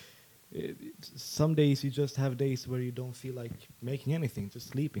 or some days you just have days where you don't feel like making anything, just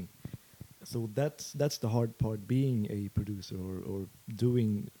sleeping. So that's the hard part, being a producer or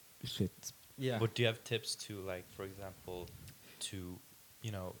doing shit. Yeah. But do you have tips to, like, for example, to,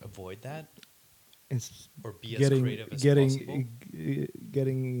 you know, avoid that Ins- or be as creative as possible?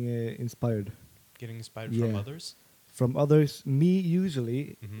 Getting inspired Getting inspired from Yeah. others? from others. Me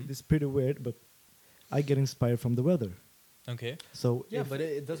usually, Mhm. it's pretty weird, but I get inspired from the weather. Okay. So yeah, if, but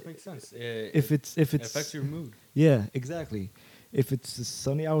it does make sense. if it's it affects your mood. yeah, exactly. If it's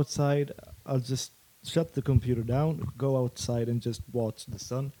sunny outside, I'll just shut the computer down, go outside, and just watch the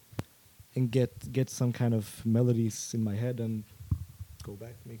sun, and get some kind of melodies in my head, and go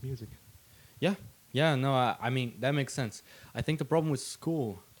back make music. Yeah, yeah. No, I mean that makes sense. I think the problem with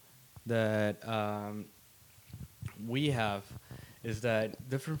school that we have is that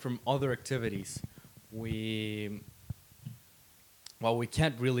different from other activities, we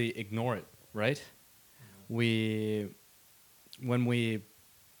can't really ignore it, right? When we're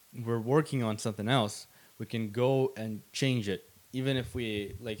working on something else, we can go and change it, even if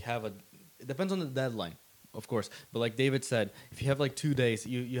we like have a. It depends on the deadline, of course. But like David said, if you have like 2 days,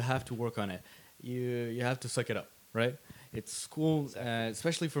 you have to work on it. You have to suck it up, right? It's school,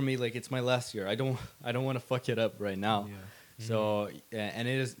 especially for me. Like it's my last year. I don't want to fuck it up right now. So and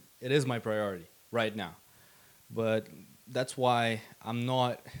it is my priority right now. But that's why I'm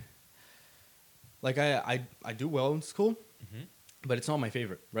not. Like I do well in school, but it's not my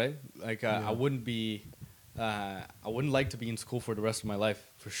favorite, right? Like I wouldn't be. I wouldn't like to be in school for the rest of my life,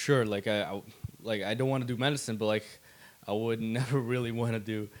 for sure. Like I don't want to do medicine, but like I would never really want to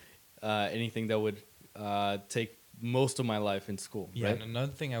do anything that would take most of my life in school. Yeah, right? and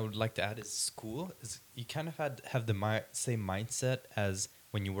another thing I would like to add is school is you kind of have the same mindset as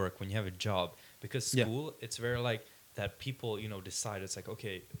when you work, when you have a job, because Yeah. school it's very like that people, you know, decide it's like,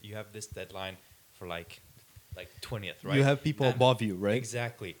 okay, you have this deadline for like 20th, right? You have people And- above you, right?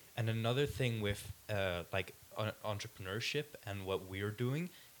 Exactly. And another thing with like entrepreneurship and what we're doing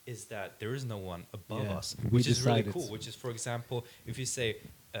is that there is no one above Yeah, us, we which is really decided. cool. Which is, for example, if you say,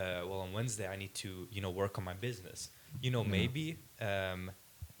 well, on Wednesday I need to, you know, work on my business. You know, maybe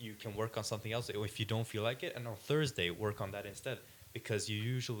you can work on something else if you don't feel like it, and on Thursday work on that instead. Because you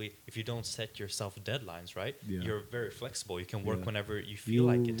usually, if you don't set yourself deadlines, right, Yeah. you're very flexible. You can work Yeah. whenever you feel You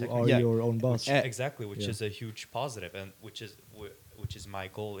like it. are technically. Yeah. your own boss. Exactly, which Yeah. is a huge positive, and which is my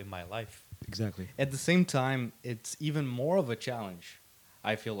goal in my life. Exactly. At the same time, it's even more of a challenge.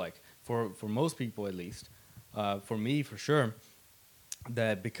 I feel like for most people, at least, for me for sure,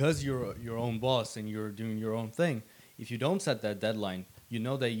 that because you're your own boss and you're doing your own thing, if you don't set that deadline, you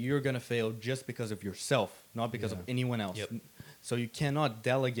know that you're gonna fail just because of yourself, not because of Yeah. anyone else. Yep. So you cannot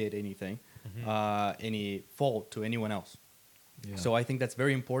delegate anything, any fault to anyone else. Yeah. So I think that's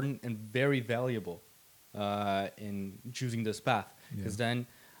very important and very valuable in choosing this path. Because Yeah. then,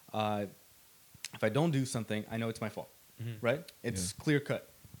 if I don't do something, I know it's my fault, right? It's Yeah. clear cut.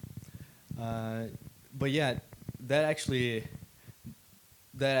 But yeah, that actually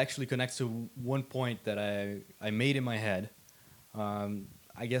connects to one point that I made in my head,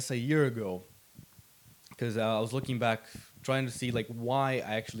 I guess a year ago, because I was looking back, trying to see like why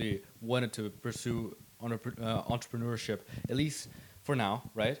I actually wanted to pursue entrepreneurship, at least for now,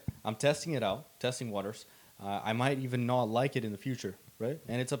 right? I'm testing it out, testing waters. I might even not like it in the future, right?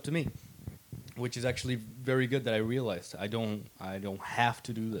 And it's up to me. which is actually very good that I realized I don't have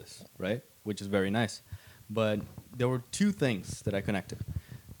to do this, right? Which is very nice. But there were two things that I connected.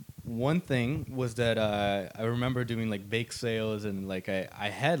 One thing was that I remember doing like bake sales, and like I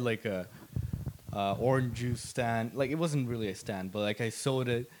had like a orange juice stand. Like it wasn't really a stand, but like I sold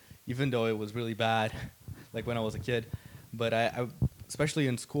it, even though it was really bad, like when I was a kid. But I especially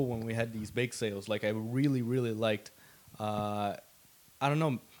in school when we had these bake sales, like I really really liked. I don't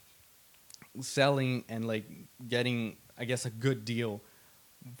know, selling and like getting, I guess, a good deal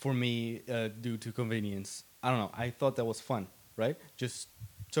for me due to convenience. I don't know. I thought that was fun, right? Just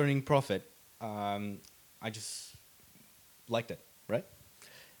turning profit. I just liked it, right?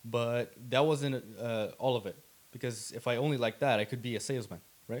 But that wasn't all of it, because if I only liked that, I could be a salesman,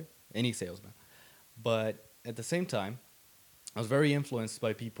 right? Any salesman. But at the same time, I was very influenced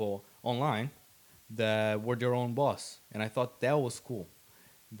by people online that were their own boss, and I thought that was cool.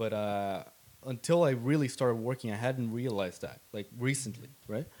 But until I really started working, I hadn't realized that, like recently,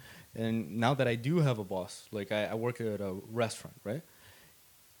 right? And now that I do have a boss, like I work at a restaurant, right?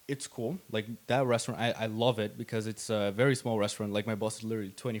 It's cool. Like that restaurant, I love it because it's a very small restaurant. Like my boss is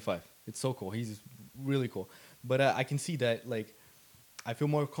literally 25. It's so cool. He's really cool. But I can see that like I feel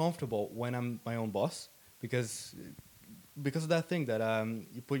more comfortable when I'm my own boss, because of that thing that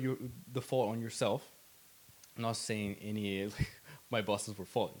you put the fault on yourself. I'm not saying any my bosses were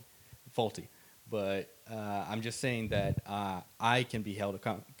faulty, but I'm just saying that I can be held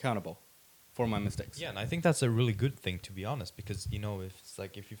accountable for my mistakes. Yeah, and I think that's a really good thing, to be honest, because if it's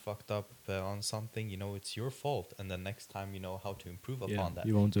like if you fucked up on something, it's your fault, and then next time you know how to improve Yeah, upon that.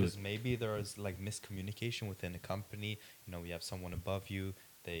 you won't do Because it. maybe there is like miscommunication within a company. You have someone above you,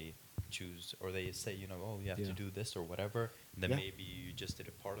 they choose or they say, oh, you have Yeah. to do this or whatever. And then Yeah. maybe you just did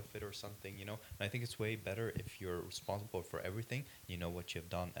a part of it or something. And I think it's way better if you're responsible for everything. You know what you've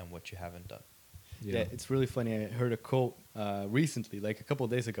done and what you haven't done. Yeah, it's really funny. I heard a quote recently, like a couple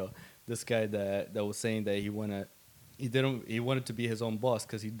of days ago. This guy that was saying that he wanted to be his own boss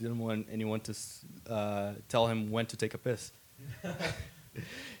because he didn't want anyone to tell him when to take a piss.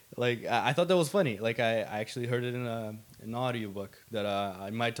 Like I thought that was funny. Like I actually heard it in an audiobook that I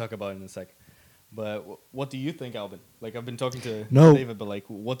might talk about in a sec. But what do you think, Alvin? Like I've been talking to No. David, but like,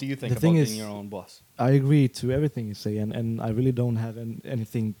 what do you think The about thing being is- your own boss? I agree to everything you say, and I really don't have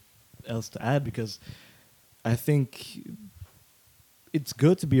anything else to add, because I think it's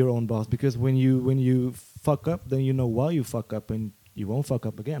good to be your own boss, because when you fuck up, then you know why you fuck up, and you won't fuck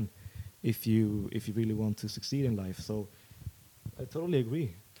up again if you really want to succeed in life. So I totally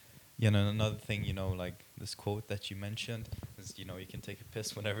agree. Yeah, and another thing, like this quote that you mentioned is, you can take a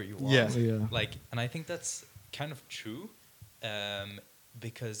piss whenever you want. Yeah. Yeah. Like, and I think that's kind of true,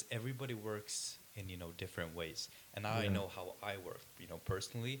 because everybody works in, different ways. And I Yeah. know how I work,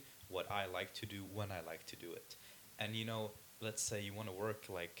 personally, what I like to do when I like to do it. And, let's say you want to work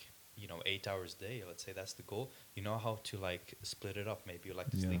like, 8 hours a day, let's say that's the goal. You know how to like split it up. Maybe you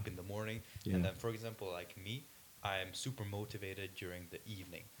like to Yeah. sleep in the morning. Yeah. And then, for example, like me, I am super motivated during the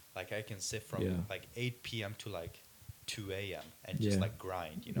evening. Like I can sit from Yeah. like 8 p.m. to like 2 a.m. and just Yeah. like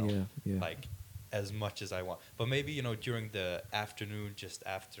grind, Yeah, yeah. like as much as I want. But maybe, during the afternoon, just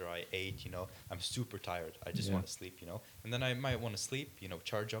after I ate, I'm super tired. I just Yeah. want to sleep, and then I might want to sleep,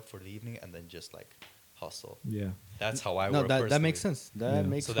 charge up for the evening and then just like hustle. Yeah. That's how I No, work. that makes personally. sense. That Yeah.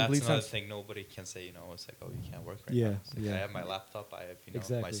 makes So that's complete another sense. thing nobody can say, it's like, oh, you can't work right Yeah, now. It's like, yeah. I have my laptop, I have,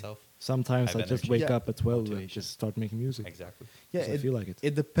 Exactly. myself. Sometimes I I have just energy. wake Yeah. up at 12 and Motivation. just start making music. Exactly. Yeah, 'Cause I feel like it.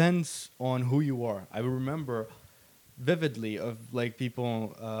 It depends on who you are. I remember vividly of like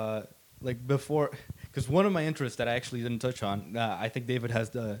people like before, because one of my interests that I actually didn't touch on, I think David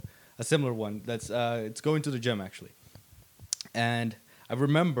has a similar one. That's it's going to the gym actually, and I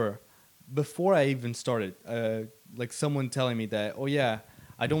remember before I even started, like someone telling me that, oh yeah,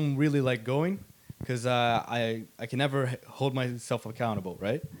 I don't really like going because I can never hold myself accountable,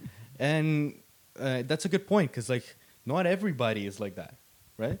 right? And that's a good point because like not everybody is like that,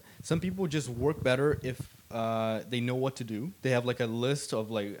 right? Some people just work better if they know what to do. They have like a list of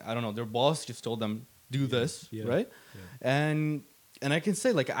like, I don't know, their boss just told them do this, Yeah. right? And I can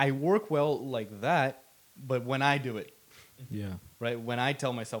say like I work well like that, but when I do it, Yeah. right? When I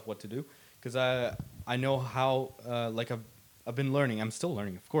tell myself what to do, because I know how like I've been learning. I'm still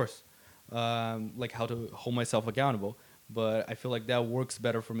learning, of course, like how to hold myself accountable. But I feel like that works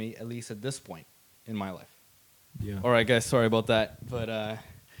better for me, at least at this point in my life. Yeah. All right, guys, sorry about that, but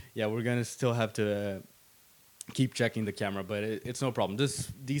yeah, we're gonna still have to keep checking the camera, but it's no problem.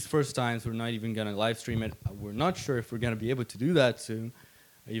 These first times we're not even gonna live stream it. We're not sure if we're gonna be able to do that soon,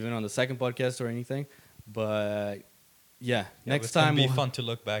 even on the second podcast or anything. But yeah, Yeah, next it's gonna time be we'll fun to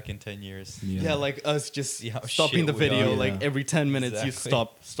look back in 10 years. yeah, like us just See how stopping shit the we video are. like Yeah. every 10 minutes. You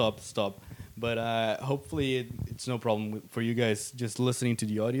Exactly. stop. But hopefully it's no problem for you guys just listening to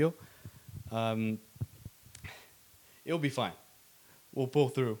the audio. Um, it'll be fine. We'll pull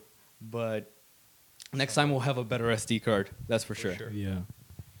through. But next time we'll have a better SD card. That's for sure. sure. Yeah.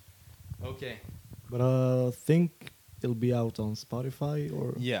 Okay. But I think it'll be out on Spotify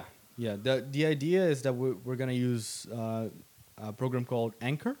or Yeah. Yeah. The idea is that we're going to use a program called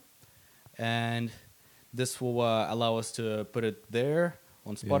Anchor. And this will allow us to put it there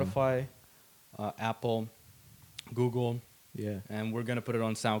on Yeah. Spotify, Apple, Google, yeah. and we're gonna put it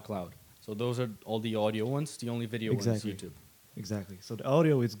on SoundCloud. So those are all the audio ones. The only video Exactly. ones YouTube. Exactly. So the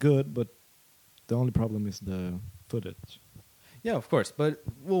audio is good, but the only problem is the footage. Yeah, of course, but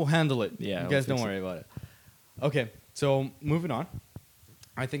we'll handle it. Yeah, you we'll guys don't fix it. worry about it. Okay, so moving on.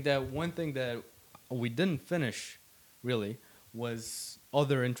 I think that one thing that we didn't finish really was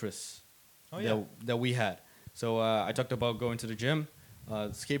other interests Oh, yeah. that we had. So I talked about going to the gym,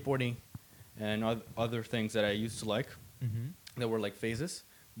 skateboarding, and other things that I used to like Mm-hmm. that were like phases.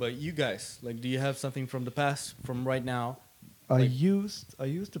 But you guys, like, do you have something from the past, from right now? I Like-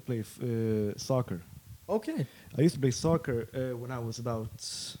 used to play soccer. Okay. I used to play soccer when I was about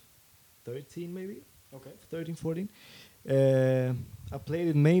 13 maybe. Okay. 13, 14. I played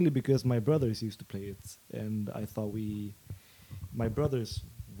it mainly because my brothers used to play it, and I thought my brothers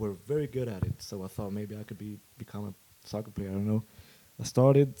were very good at it, so I thought maybe I could become a soccer player. I don't know. I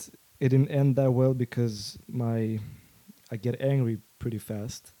started. It didn't end that well because I get angry pretty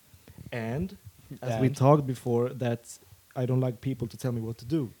fast, and as we And? talked before, that I don't like people to tell me what to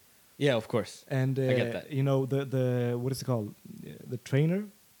do. Yeah, of course. And I get that. you know the what is it called? The trainer,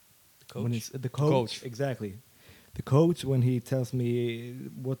 when Coach. he's the coach, exactly. The coach, when he tells me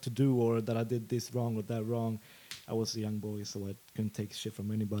what to do or that I did this wrong or that wrong, I was a young boy, so I couldn't take shit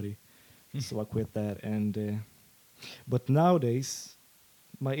from anybody. So I quit that. And but nowadays,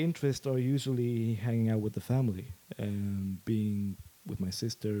 my interests are usually hanging out with the family, being with my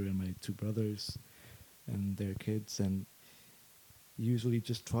sister and my two brothers and their kids, and usually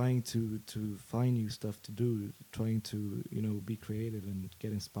just trying to find new stuff to do, trying to be creative and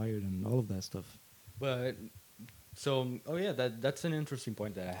get inspired and all of that stuff. But so, oh yeah, that's an interesting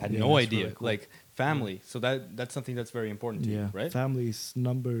point that I had Yeah, no that's idea. really cool. Like family. So that's something that's very important to Yeah, you, right? family's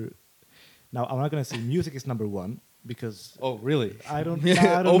number. Now I'm not gonna say music is number one because Oh, really? I don't.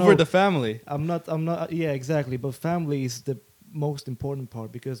 I don't Over know. the family. I'm not. Yeah, exactly. But family is the most important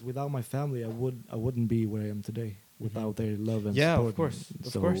part because without my family, I wouldn't be where I am today. Without their love and Yeah, support. of course,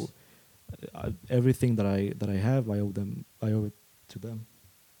 of So, course. everything that I have, I owe them. I owe it to them.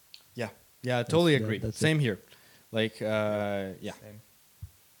 Yeah, yeah, I totally that- agree. that's Same here. Like, yeah. Same.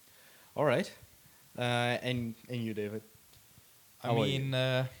 All right. And you, David? I How about you?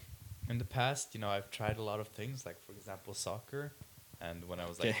 mean, in the past, I've tried a lot of things, like, for example, soccer. And when I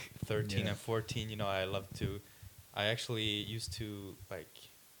was, like, Okay. 13 Yeah. and 14, I actually used to, like,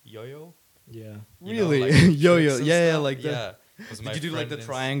 yo-yo. Yeah. Really? Like, Yo-yo. tricks and Yeah, stuff. like that. Yeah. 'Cause Did my you do like friend the is-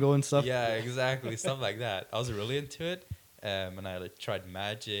 triangle and stuff? Yeah, exactly. Stuff like that. I was really into it. And I tried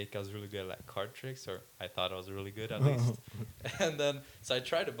magic. I was really good at like card tricks, or I thought I was really good at least. And then, so I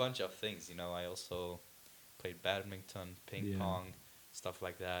tried a bunch of things. I also played badminton, ping Yeah. pong, stuff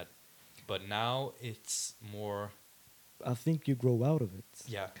like that. But now it's more, I think you grow out of it.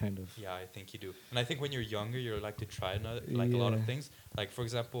 Yeah. Kind of. yeah, I think you do. And I think when you're younger, you're like to try like a lot of Yeah. things. Like, for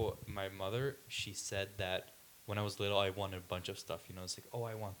example, my mother, she said that when I was little, I wanted a bunch of stuff. It's like, oh,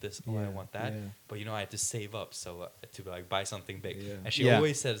 I want this, oh, I Yeah, want that. yeah. But I had to save up to like buy something big. Yeah. And she Yeah.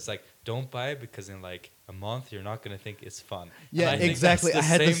 always said, it's like, don't buy it because in like a month you're not gonna think it's fun. And Yeah, I think exactly. that's I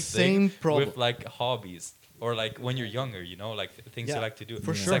had the thing same problem. with like hobbies. Or like when you're younger, like things Yeah, you like to do.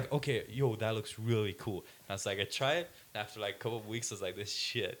 for It's sure. like, okay, yo, that looks really cool. And I was like, I try it. And after like a couple of weeks, I was like, this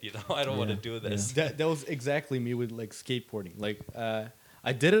shit, I don't want to Yeah, do this. That was exactly me with like skateboarding. Like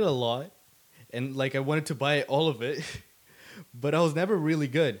I did it a lot, and like I wanted to buy all of it, but I was never really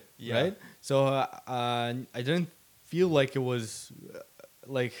good. Yeah. Right. So I didn't feel like it was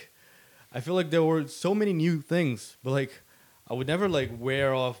like I feel like there were so many new things, but like I would never like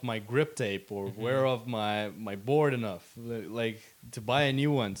wear off my grip tape or wear off my board enough like to buy a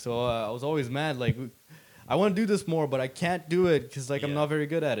new one. So I was always mad. Like I want to do this more, but I can't do it because like I'm Yeah. not very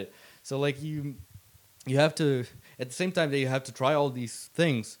good at it. So like you have to at the same time that you have to try all these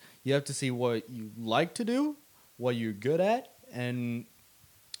things. You have to see what you like to do, what you're good at, and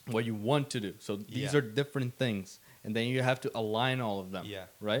what you want to do. So these Yeah. are different things, and then you have to align all of them. Yeah.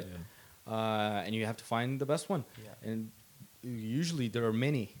 Right. Yeah. And you have to find the best one. Yeah. And usually there are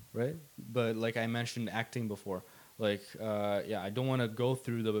many, right? But like I mentioned acting before, Like, yeah, I don't want to go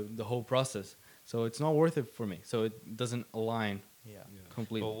through the whole process. So it's not worth it for me. So it doesn't align Yeah.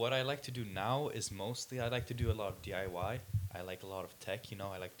 completely. But what I like to do now is mostly I like to do a lot of DIY. I like a lot of tech, you know.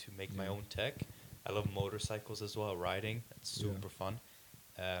 I like to make my Yeah. own tech. I love motorcycles as well, riding. It's Yeah. super fun.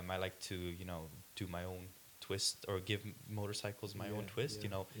 I like to, you know, do my own twist or give motorcycles my own Yeah, twist, you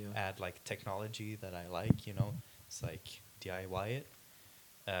yeah, know, yeah. add like technology that I like, you know. It's like DIY it.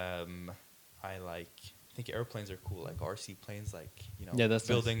 I like, I think airplanes are cool, like RC planes, like, you know, Yeah, that's nice,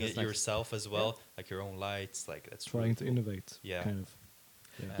 building that's it nice. yourself as well, like your own lights, like that's Trying really to cool. innovate. Yeah. Kind of.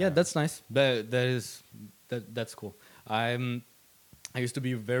 Yeah, Um, that's nice. That's cool. I used to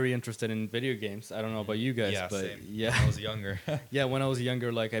be very interested in video games. I don't know about you guys, yeah, but same. yeah, When I was younger. yeah. When I was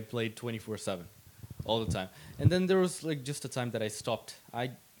younger, like I played 24/7, all the time. And then there was like just a time that I stopped.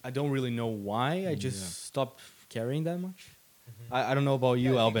 I don't really know why. I just Yeah. stopped caring that much. I don't know about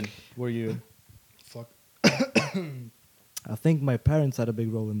you, Yeah, I Albin. Were you? Fuck. I think my parents had a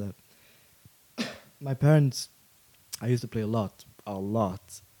big role in that. My parents, I used to play a lot,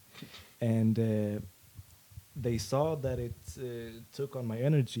 and they saw that it took on my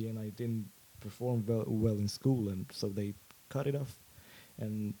energy, and I didn't perform well in school, and so they cut it off.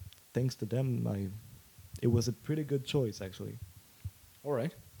 And thanks to them, it was a pretty good choice actually. All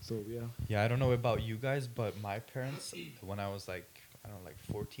right. So yeah, Yeah, I don't know about you guys, but my parents, when I was like, I don't know, like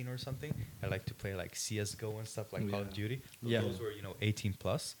 14 or something, I like to play like CS:GO and stuff like Call of Yeah. Duty. But Yeah. those were, you know, 18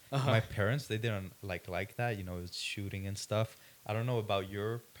 plus. Uh-huh. My parents, they didn't like that, you know, it was shooting and stuff. I don't know about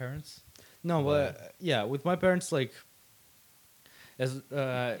your parents. No, but yeah, with my parents, like, as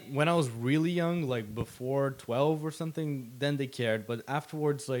when I was really young, like before 12 or something, then they cared. But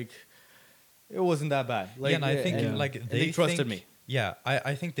afterwards, like, it wasn't that bad. Like, yeah, and I think Yeah. like and they trusted think- me. Yeah,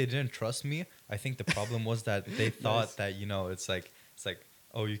 I think they didn't trust me. I think the problem was that they thought Nice. that, you know, it's like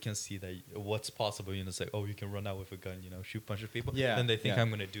oh, you can see that what's possible, you know, it's like, oh, you can run out with a gun, you know, shoot a bunch of people. Yeah, Then they think yeah. I'm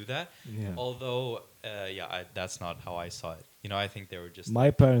gonna do that. Yeah. Although, that's not how I saw it. You know, I think they were just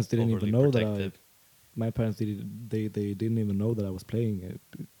my parents didn't overly even know protective. that my parents they didn't even know that I was playing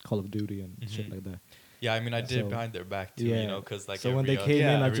Call of Duty and shit Mhm. like that. Yeah, I mean, I did it So- behind their back too, Yeah. you know, because like So when they every came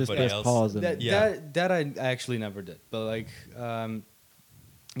Yeah, in, I just everybody pressed else- pause and That, Yeah. that I actually never did. But like,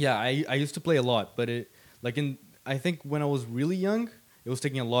 yeah, I used to play a lot. But it like I think when I was really young, it was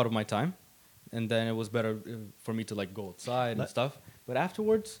taking a lot of my time, and then it was better for me to like go outside and Let- stuff. But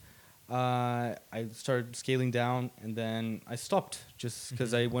afterwards, I started scaling down, and then I stopped just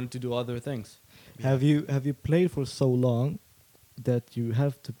because I wanted to do other things. Have you played for so long that you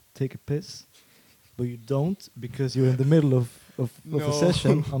have to take a piss, but you don't because you're in the middle of a No.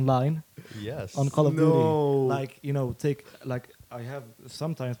 session online Yes. on Call of No. Duty? Like I have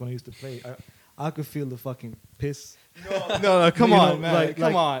sometimes when I used to play, I could feel the fucking piss. No, come You on, know, man,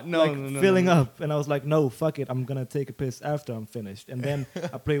 come on, no, like no, filling no. up, and I was like, no, fuck it, I'm gonna take a piss after I'm finished, and then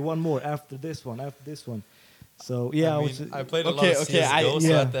I play one more after this one. So yeah, I played a Okay, lot of okay, CS:GO, so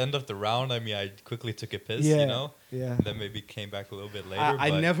yeah. at the end of the round, I mean, I quickly took a piss, Yeah, you know, yeah. and then maybe came back a little bit later. I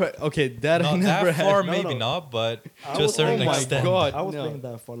but never. Okay, that I not never that had. far, No, maybe no. not, but I to a was- certain oh my extent. God. I was no. playing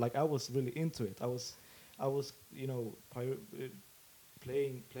that far. Like I was really into it. I was, you know,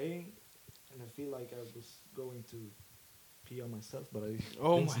 playing, and I feel like I was going to pee on myself, but I.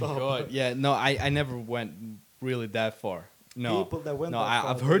 Oh didn't my stop. god! Yeah, no, I never went really that far. No, People that went no, that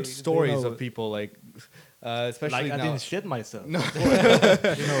far, I've heard they stories know of it. people like, especially Like I now. didn't shit myself. No.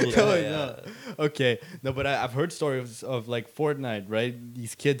 you know, No, Yeah, no. Okay, no, but I've heard stories of like Fortnite, right?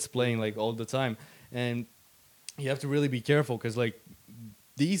 These kids playing like all the time, and you have to really be careful because like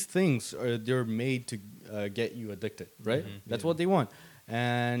these things they're made to get you addicted, right? Mhm. That's Yeah. what they want,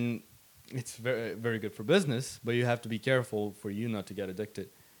 and it's very very good for business, but you have to be careful for you not to get addicted,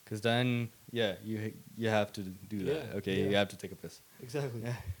 because then you have to do that. Yeah, Okay, yeah. you have to take a piss. exactly.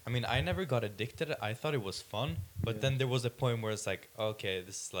 Yeah. I mean, I never got addicted. I thought it was fun, but Yeah. then there was a point where it's like, okay,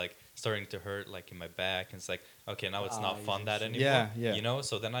 this is like starting to hurt, like in my back, and it's like, okay, now it's not fun that anymore. Yeah, yeah. You know,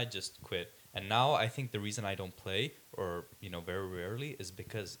 so then I just quit. And now I think the reason I don't play, or you know, very rarely, is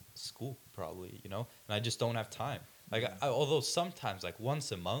because school probably, you know, and I just don't have time. Like, although sometimes, like once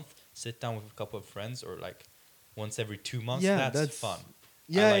a month, sit down with a couple of friends, or like once every 2 months, Yeah, that's that's- fun.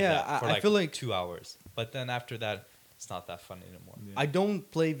 Yeah, I like yeah. that for I like feel like 2 hours, but then after that, it's not that fun anymore. Yeah. I don't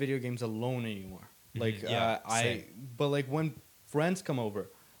play video games alone anymore. Mhm, Like yeah, same. but like when friends come over,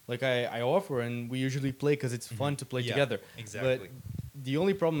 like I offer and we usually play because it's fun Mhm. to play Yeah, together. exactly. But the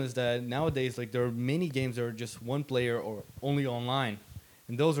only problem is that nowadays like there are many games that are just one player or only online,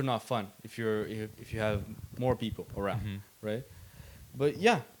 and those are not fun if you have more people around, Mhm. right? But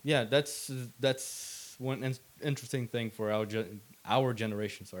yeah, that's one interesting thing for our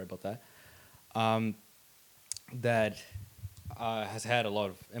generation. Sorry about that. that has had a lot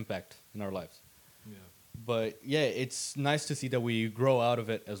of impact in our lives. Yeah. But yeah, it's nice to see that we grow out of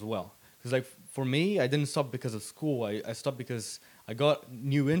it as well. Because like for me, I didn't stop because of school. I stopped because I got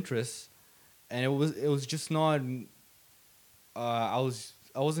new interests, and it was just not. I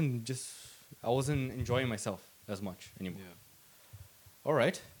wasn't enjoying myself as much anymore. All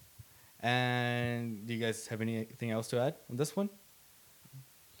right. And do you guys have anything else to add on this one?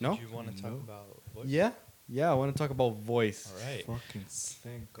 No? Do you want to talk No. about voice? Yeah, I want to talk about voice. All right. Fucking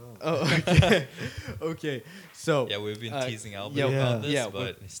thank God. Oh, okay. Okay. So Yeah, we've been teasing Albert yeah, about this, yeah,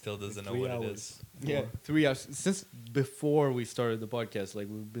 but he still doesn't know 3 what it hours. is. yeah, 3 hours since before we started the podcast. Like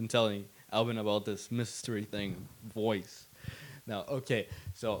we've been telling Alvin about this mystery thing, voice. Now, okay.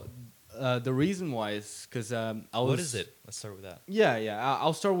 So the reason why is because I was. What is it? Let's start with that. Yeah.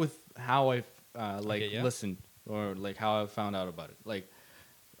 I'll start with how I like Okay, yeah. listened or like how I found out about it. Like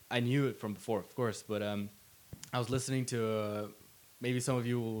I knew it from before, of course, but I was listening to maybe some of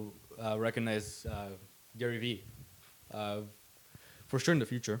you will recognize Gary Vee for sure in the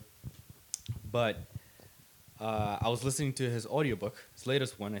future, but I was listening to his audiobook, his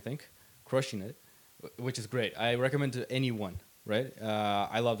latest one, I think, Crushing It, which is great. I recommend to anyone, right?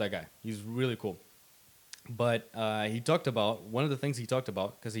 I love that guy. He's really cool. But he talked about, one of the things he talked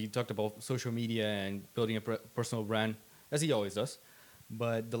about, because he talked about social media and building a personal brand, as he always does.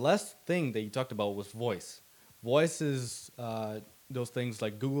 But the last thing that he talked about was voice. Voice is those things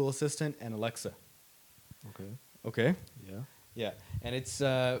like Google Assistant and Alexa. Okay. Okay? Yeah. Yeah. And it's,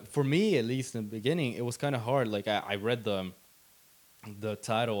 for me, at least in the beginning, it was kind of hard. Like, I read the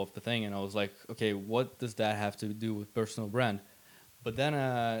title of the thing, and I was like, okay, what does that have to do with personal brand? But then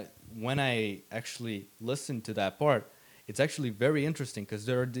when I actually listened to that part, it's actually very interesting because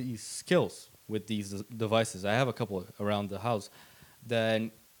there are these skills with these devices. I have a couple around the house. Then,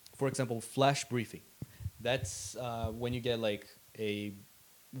 for example, flash briefing. That's when you get like a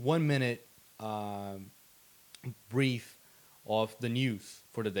 1 minute brief of the news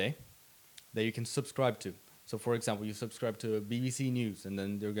for the day that you can subscribe to. So, for example, you subscribe to BBC News, and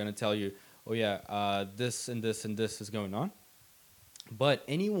then they're going to tell you, oh, yeah, this and this and this is going on. But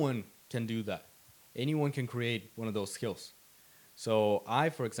anyone can do that. Anyone can create one of those skills. So I,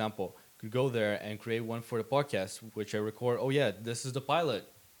 for example, could go there and create one for the podcast, which I record. Oh yeah, this is the pilot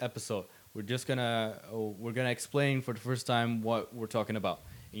episode. We're gonna explain for the first time what we're talking about.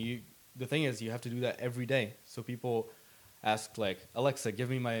 And the thing is, you have to do that every day. So people ask like, Alexa, give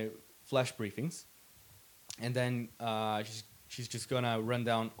me my flash briefings, and then she's just gonna run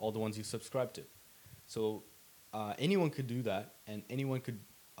down all the ones you subscribe to. So anyone could do that, and anyone could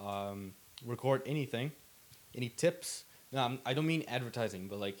record anything, any tips. No, I don't mean advertising,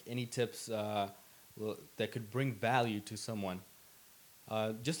 but like any tips that could bring value to someone,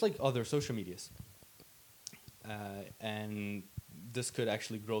 just like other social medias. And this could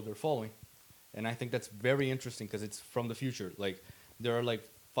actually grow their following. And I think that's very interesting because it's from the future. Like there are like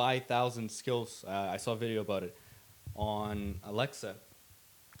 5,000 skills. I saw a video about it on Alexa.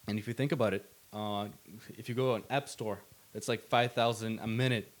 And if you think about it, if you go on App Store, it's like 5,000 a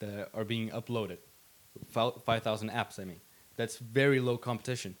minute that are being uploaded. 5,000 apps, I mean. That's very low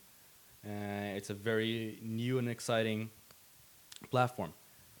competition. It's a very new and exciting platform.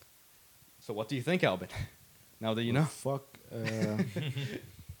 So what do you think, Albin? Now that you know. Fuck.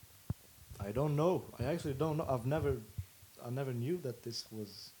 I don't know. I actually don't know. I never knew that this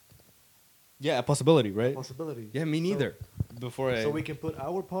was Yeah, a possibility, right? a possibility. Yeah, me neither. So we can put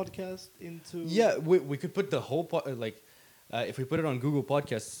our podcast into. Yeah, we could put the whole if we put it on Google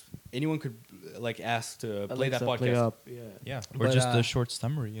Podcasts, anyone could like ask to play that Alexa, podcast. play up. Yeah. Yeah, or But, just uh, a short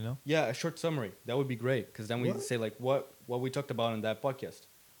summary, you know? Yeah, a short summary. That would be great because then we What? say like what we talked about in that podcast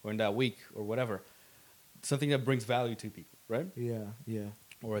or in that week or whatever. Something that brings value to people, right? Yeah. Yeah.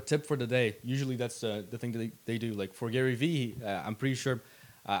 Or a tip for the day. Usually that's the thing that they do. Like for Gary Vee, I'm pretty sure,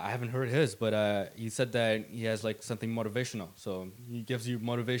 I haven't heard his, but he said that he has like something motivational. So he gives you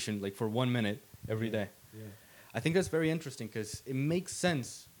motivation like for 1 minute every day. Yeah. I think that's very interesting because it makes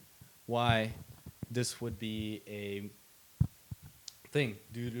sense why this would be a thing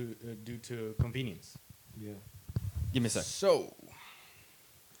due to convenience. Yeah. Give me a sec.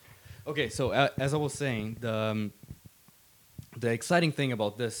 Okay, so as I was saying, the exciting thing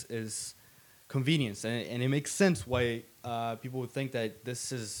about this is convenience, and it makes sense why people would think that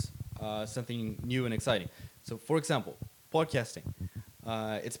this is something new and exciting. So, for example, podcasting.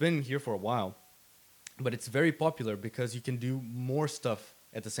 It's been here for a while, but it's very popular because you can do more stuff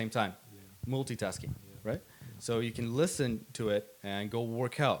at the same time, multitasking, right? So you can listen to it and go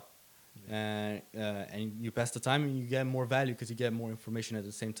work out, and you pass the time and you get more value because you get more information at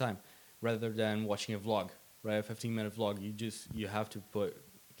the same time, rather than watching a vlog right? A 15-minute vlog, you have to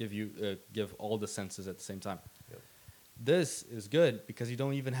give all the senses at the same time. Yep. This is good because you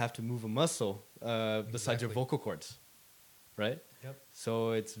don't even have to move a muscle besides your Exactly. vocal cords, right? Yep.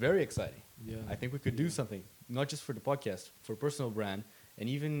 So it's very exciting. Yeah. I think we could do something, not just for the podcast, for personal brand, and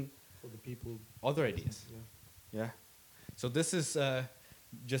even For the people. other ideas. Yeah. Yeah. So this is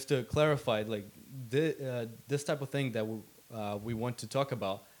just to clarify, like this type of thing that we want to talk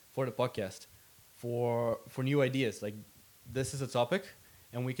about for the podcast, for new ideas. Like this is a topic,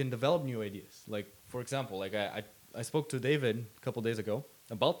 and we can develop new ideas. Like for example, like I spoke to David a couple days ago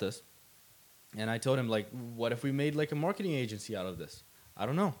about this, and I told him like, what if we made like a marketing agency out of this? I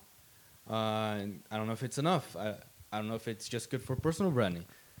don't know. And I don't know if it's enough. I don't know if it's just good for personal branding.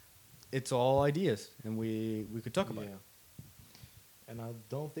 It's all ideas, and we could talk about it. And I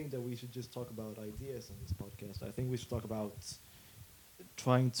don't think that we should just talk about ideas on this podcast. I think we should talk about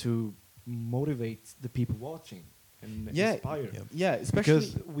trying to motivate the people watching and inspire. Yep. Yeah, especially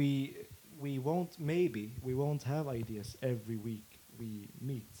Because we won't have ideas every week we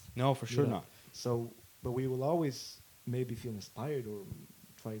meet. no, for sure you know. not. So, but we will always maybe feel inspired or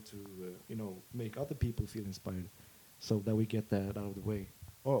try to make other people feel inspired, so that we get that out of the way.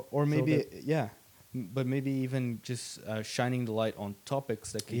 Or So maybe that- yeah, but maybe even just shining the light on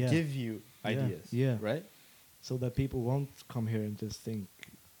topics that can Yeah. give you ideas. Yeah. Right. So that people won't come here and just think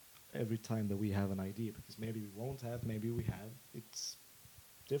every time that we have an idea, because maybe we won't have, maybe we have. It's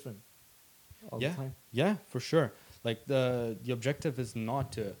different all Yeah. the time. Yeah, for sure. Like the objective is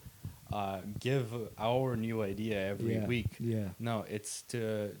not to give our new idea every Yeah, week. yeah. No, it's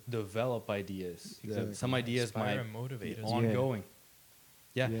to develop ideas. Exactly. Some ideas Inspire might and motivate be as well. ongoing.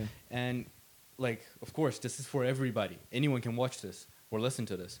 Yeah. Yeah. And like, of course, this is for everybody. Anyone can watch this or listen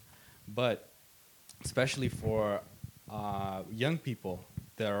to this, but especially for young people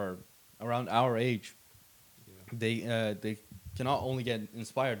that are around our age, they can not only get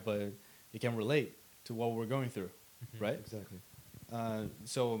inspired, but they can relate to what we're going through, right? Exactly.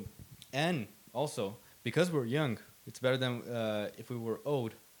 So, and also because we're young, it's better than if we were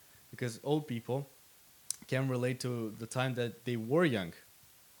old, because old people can relate to the time that they were young.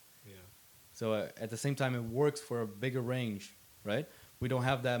 Yeah. So at the same time, it works for a bigger range, right? We don't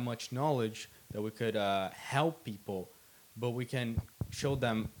have that much knowledge that we could help people, but we can show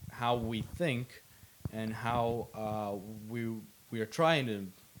them how we think and how we are trying to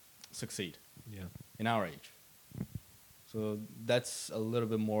succeed Yeah. in our age. So that's a little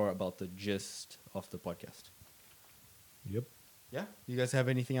bit more about the gist of the podcast. Yep. Yeah. You guys have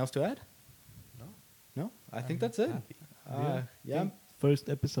anything else to add? No. No? I think that's it. Happy. Yeah. First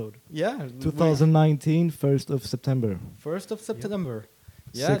episode. Yeah. 2019, 1st of September. 1st of September.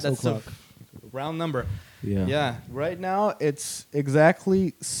 Yeah, 6 that's o'clock. a round number. Yeah. Yeah, right now it's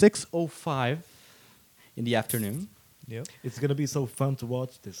exactly 6:05 in the afternoon. Yep. It's gonna be so fun to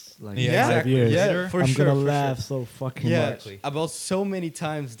watch this. Like Yeah, in 5 exactly. years. Yeah, for I'm sure. gonna for laugh sure. so fucking Yeah, much. Exactly. about so many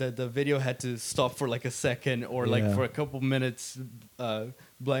times that the video had to stop for like a second or like Yeah. for a couple minutes,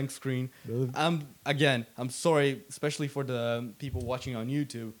 blank screen. Really? I'm sorry, especially for the people watching on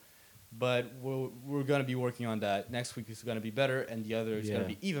YouTube, but we're gonna be working on that. Next week is gonna be better, and the other is gonna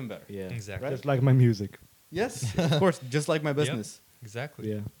Yeah. be even better. Yeah. Exactly. Right? Just like my music. Yes, of course, just like my business. Exactly.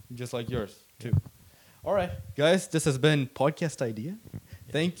 Yeah. Just like yours, too. All right, guys, this has been Podcast Idea.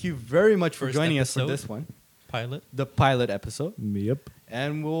 Thank you very much for First joining us for episode. this one, Pilot. the pilot episode. Yep.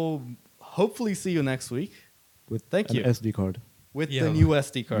 And we'll hopefully see you next week With Thank an you. SD card. with Yeah. the new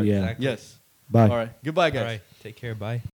SD card. Yeah. Exactly. Yes. Bye. All right. Goodbye, guys. All right. Take care. Bye.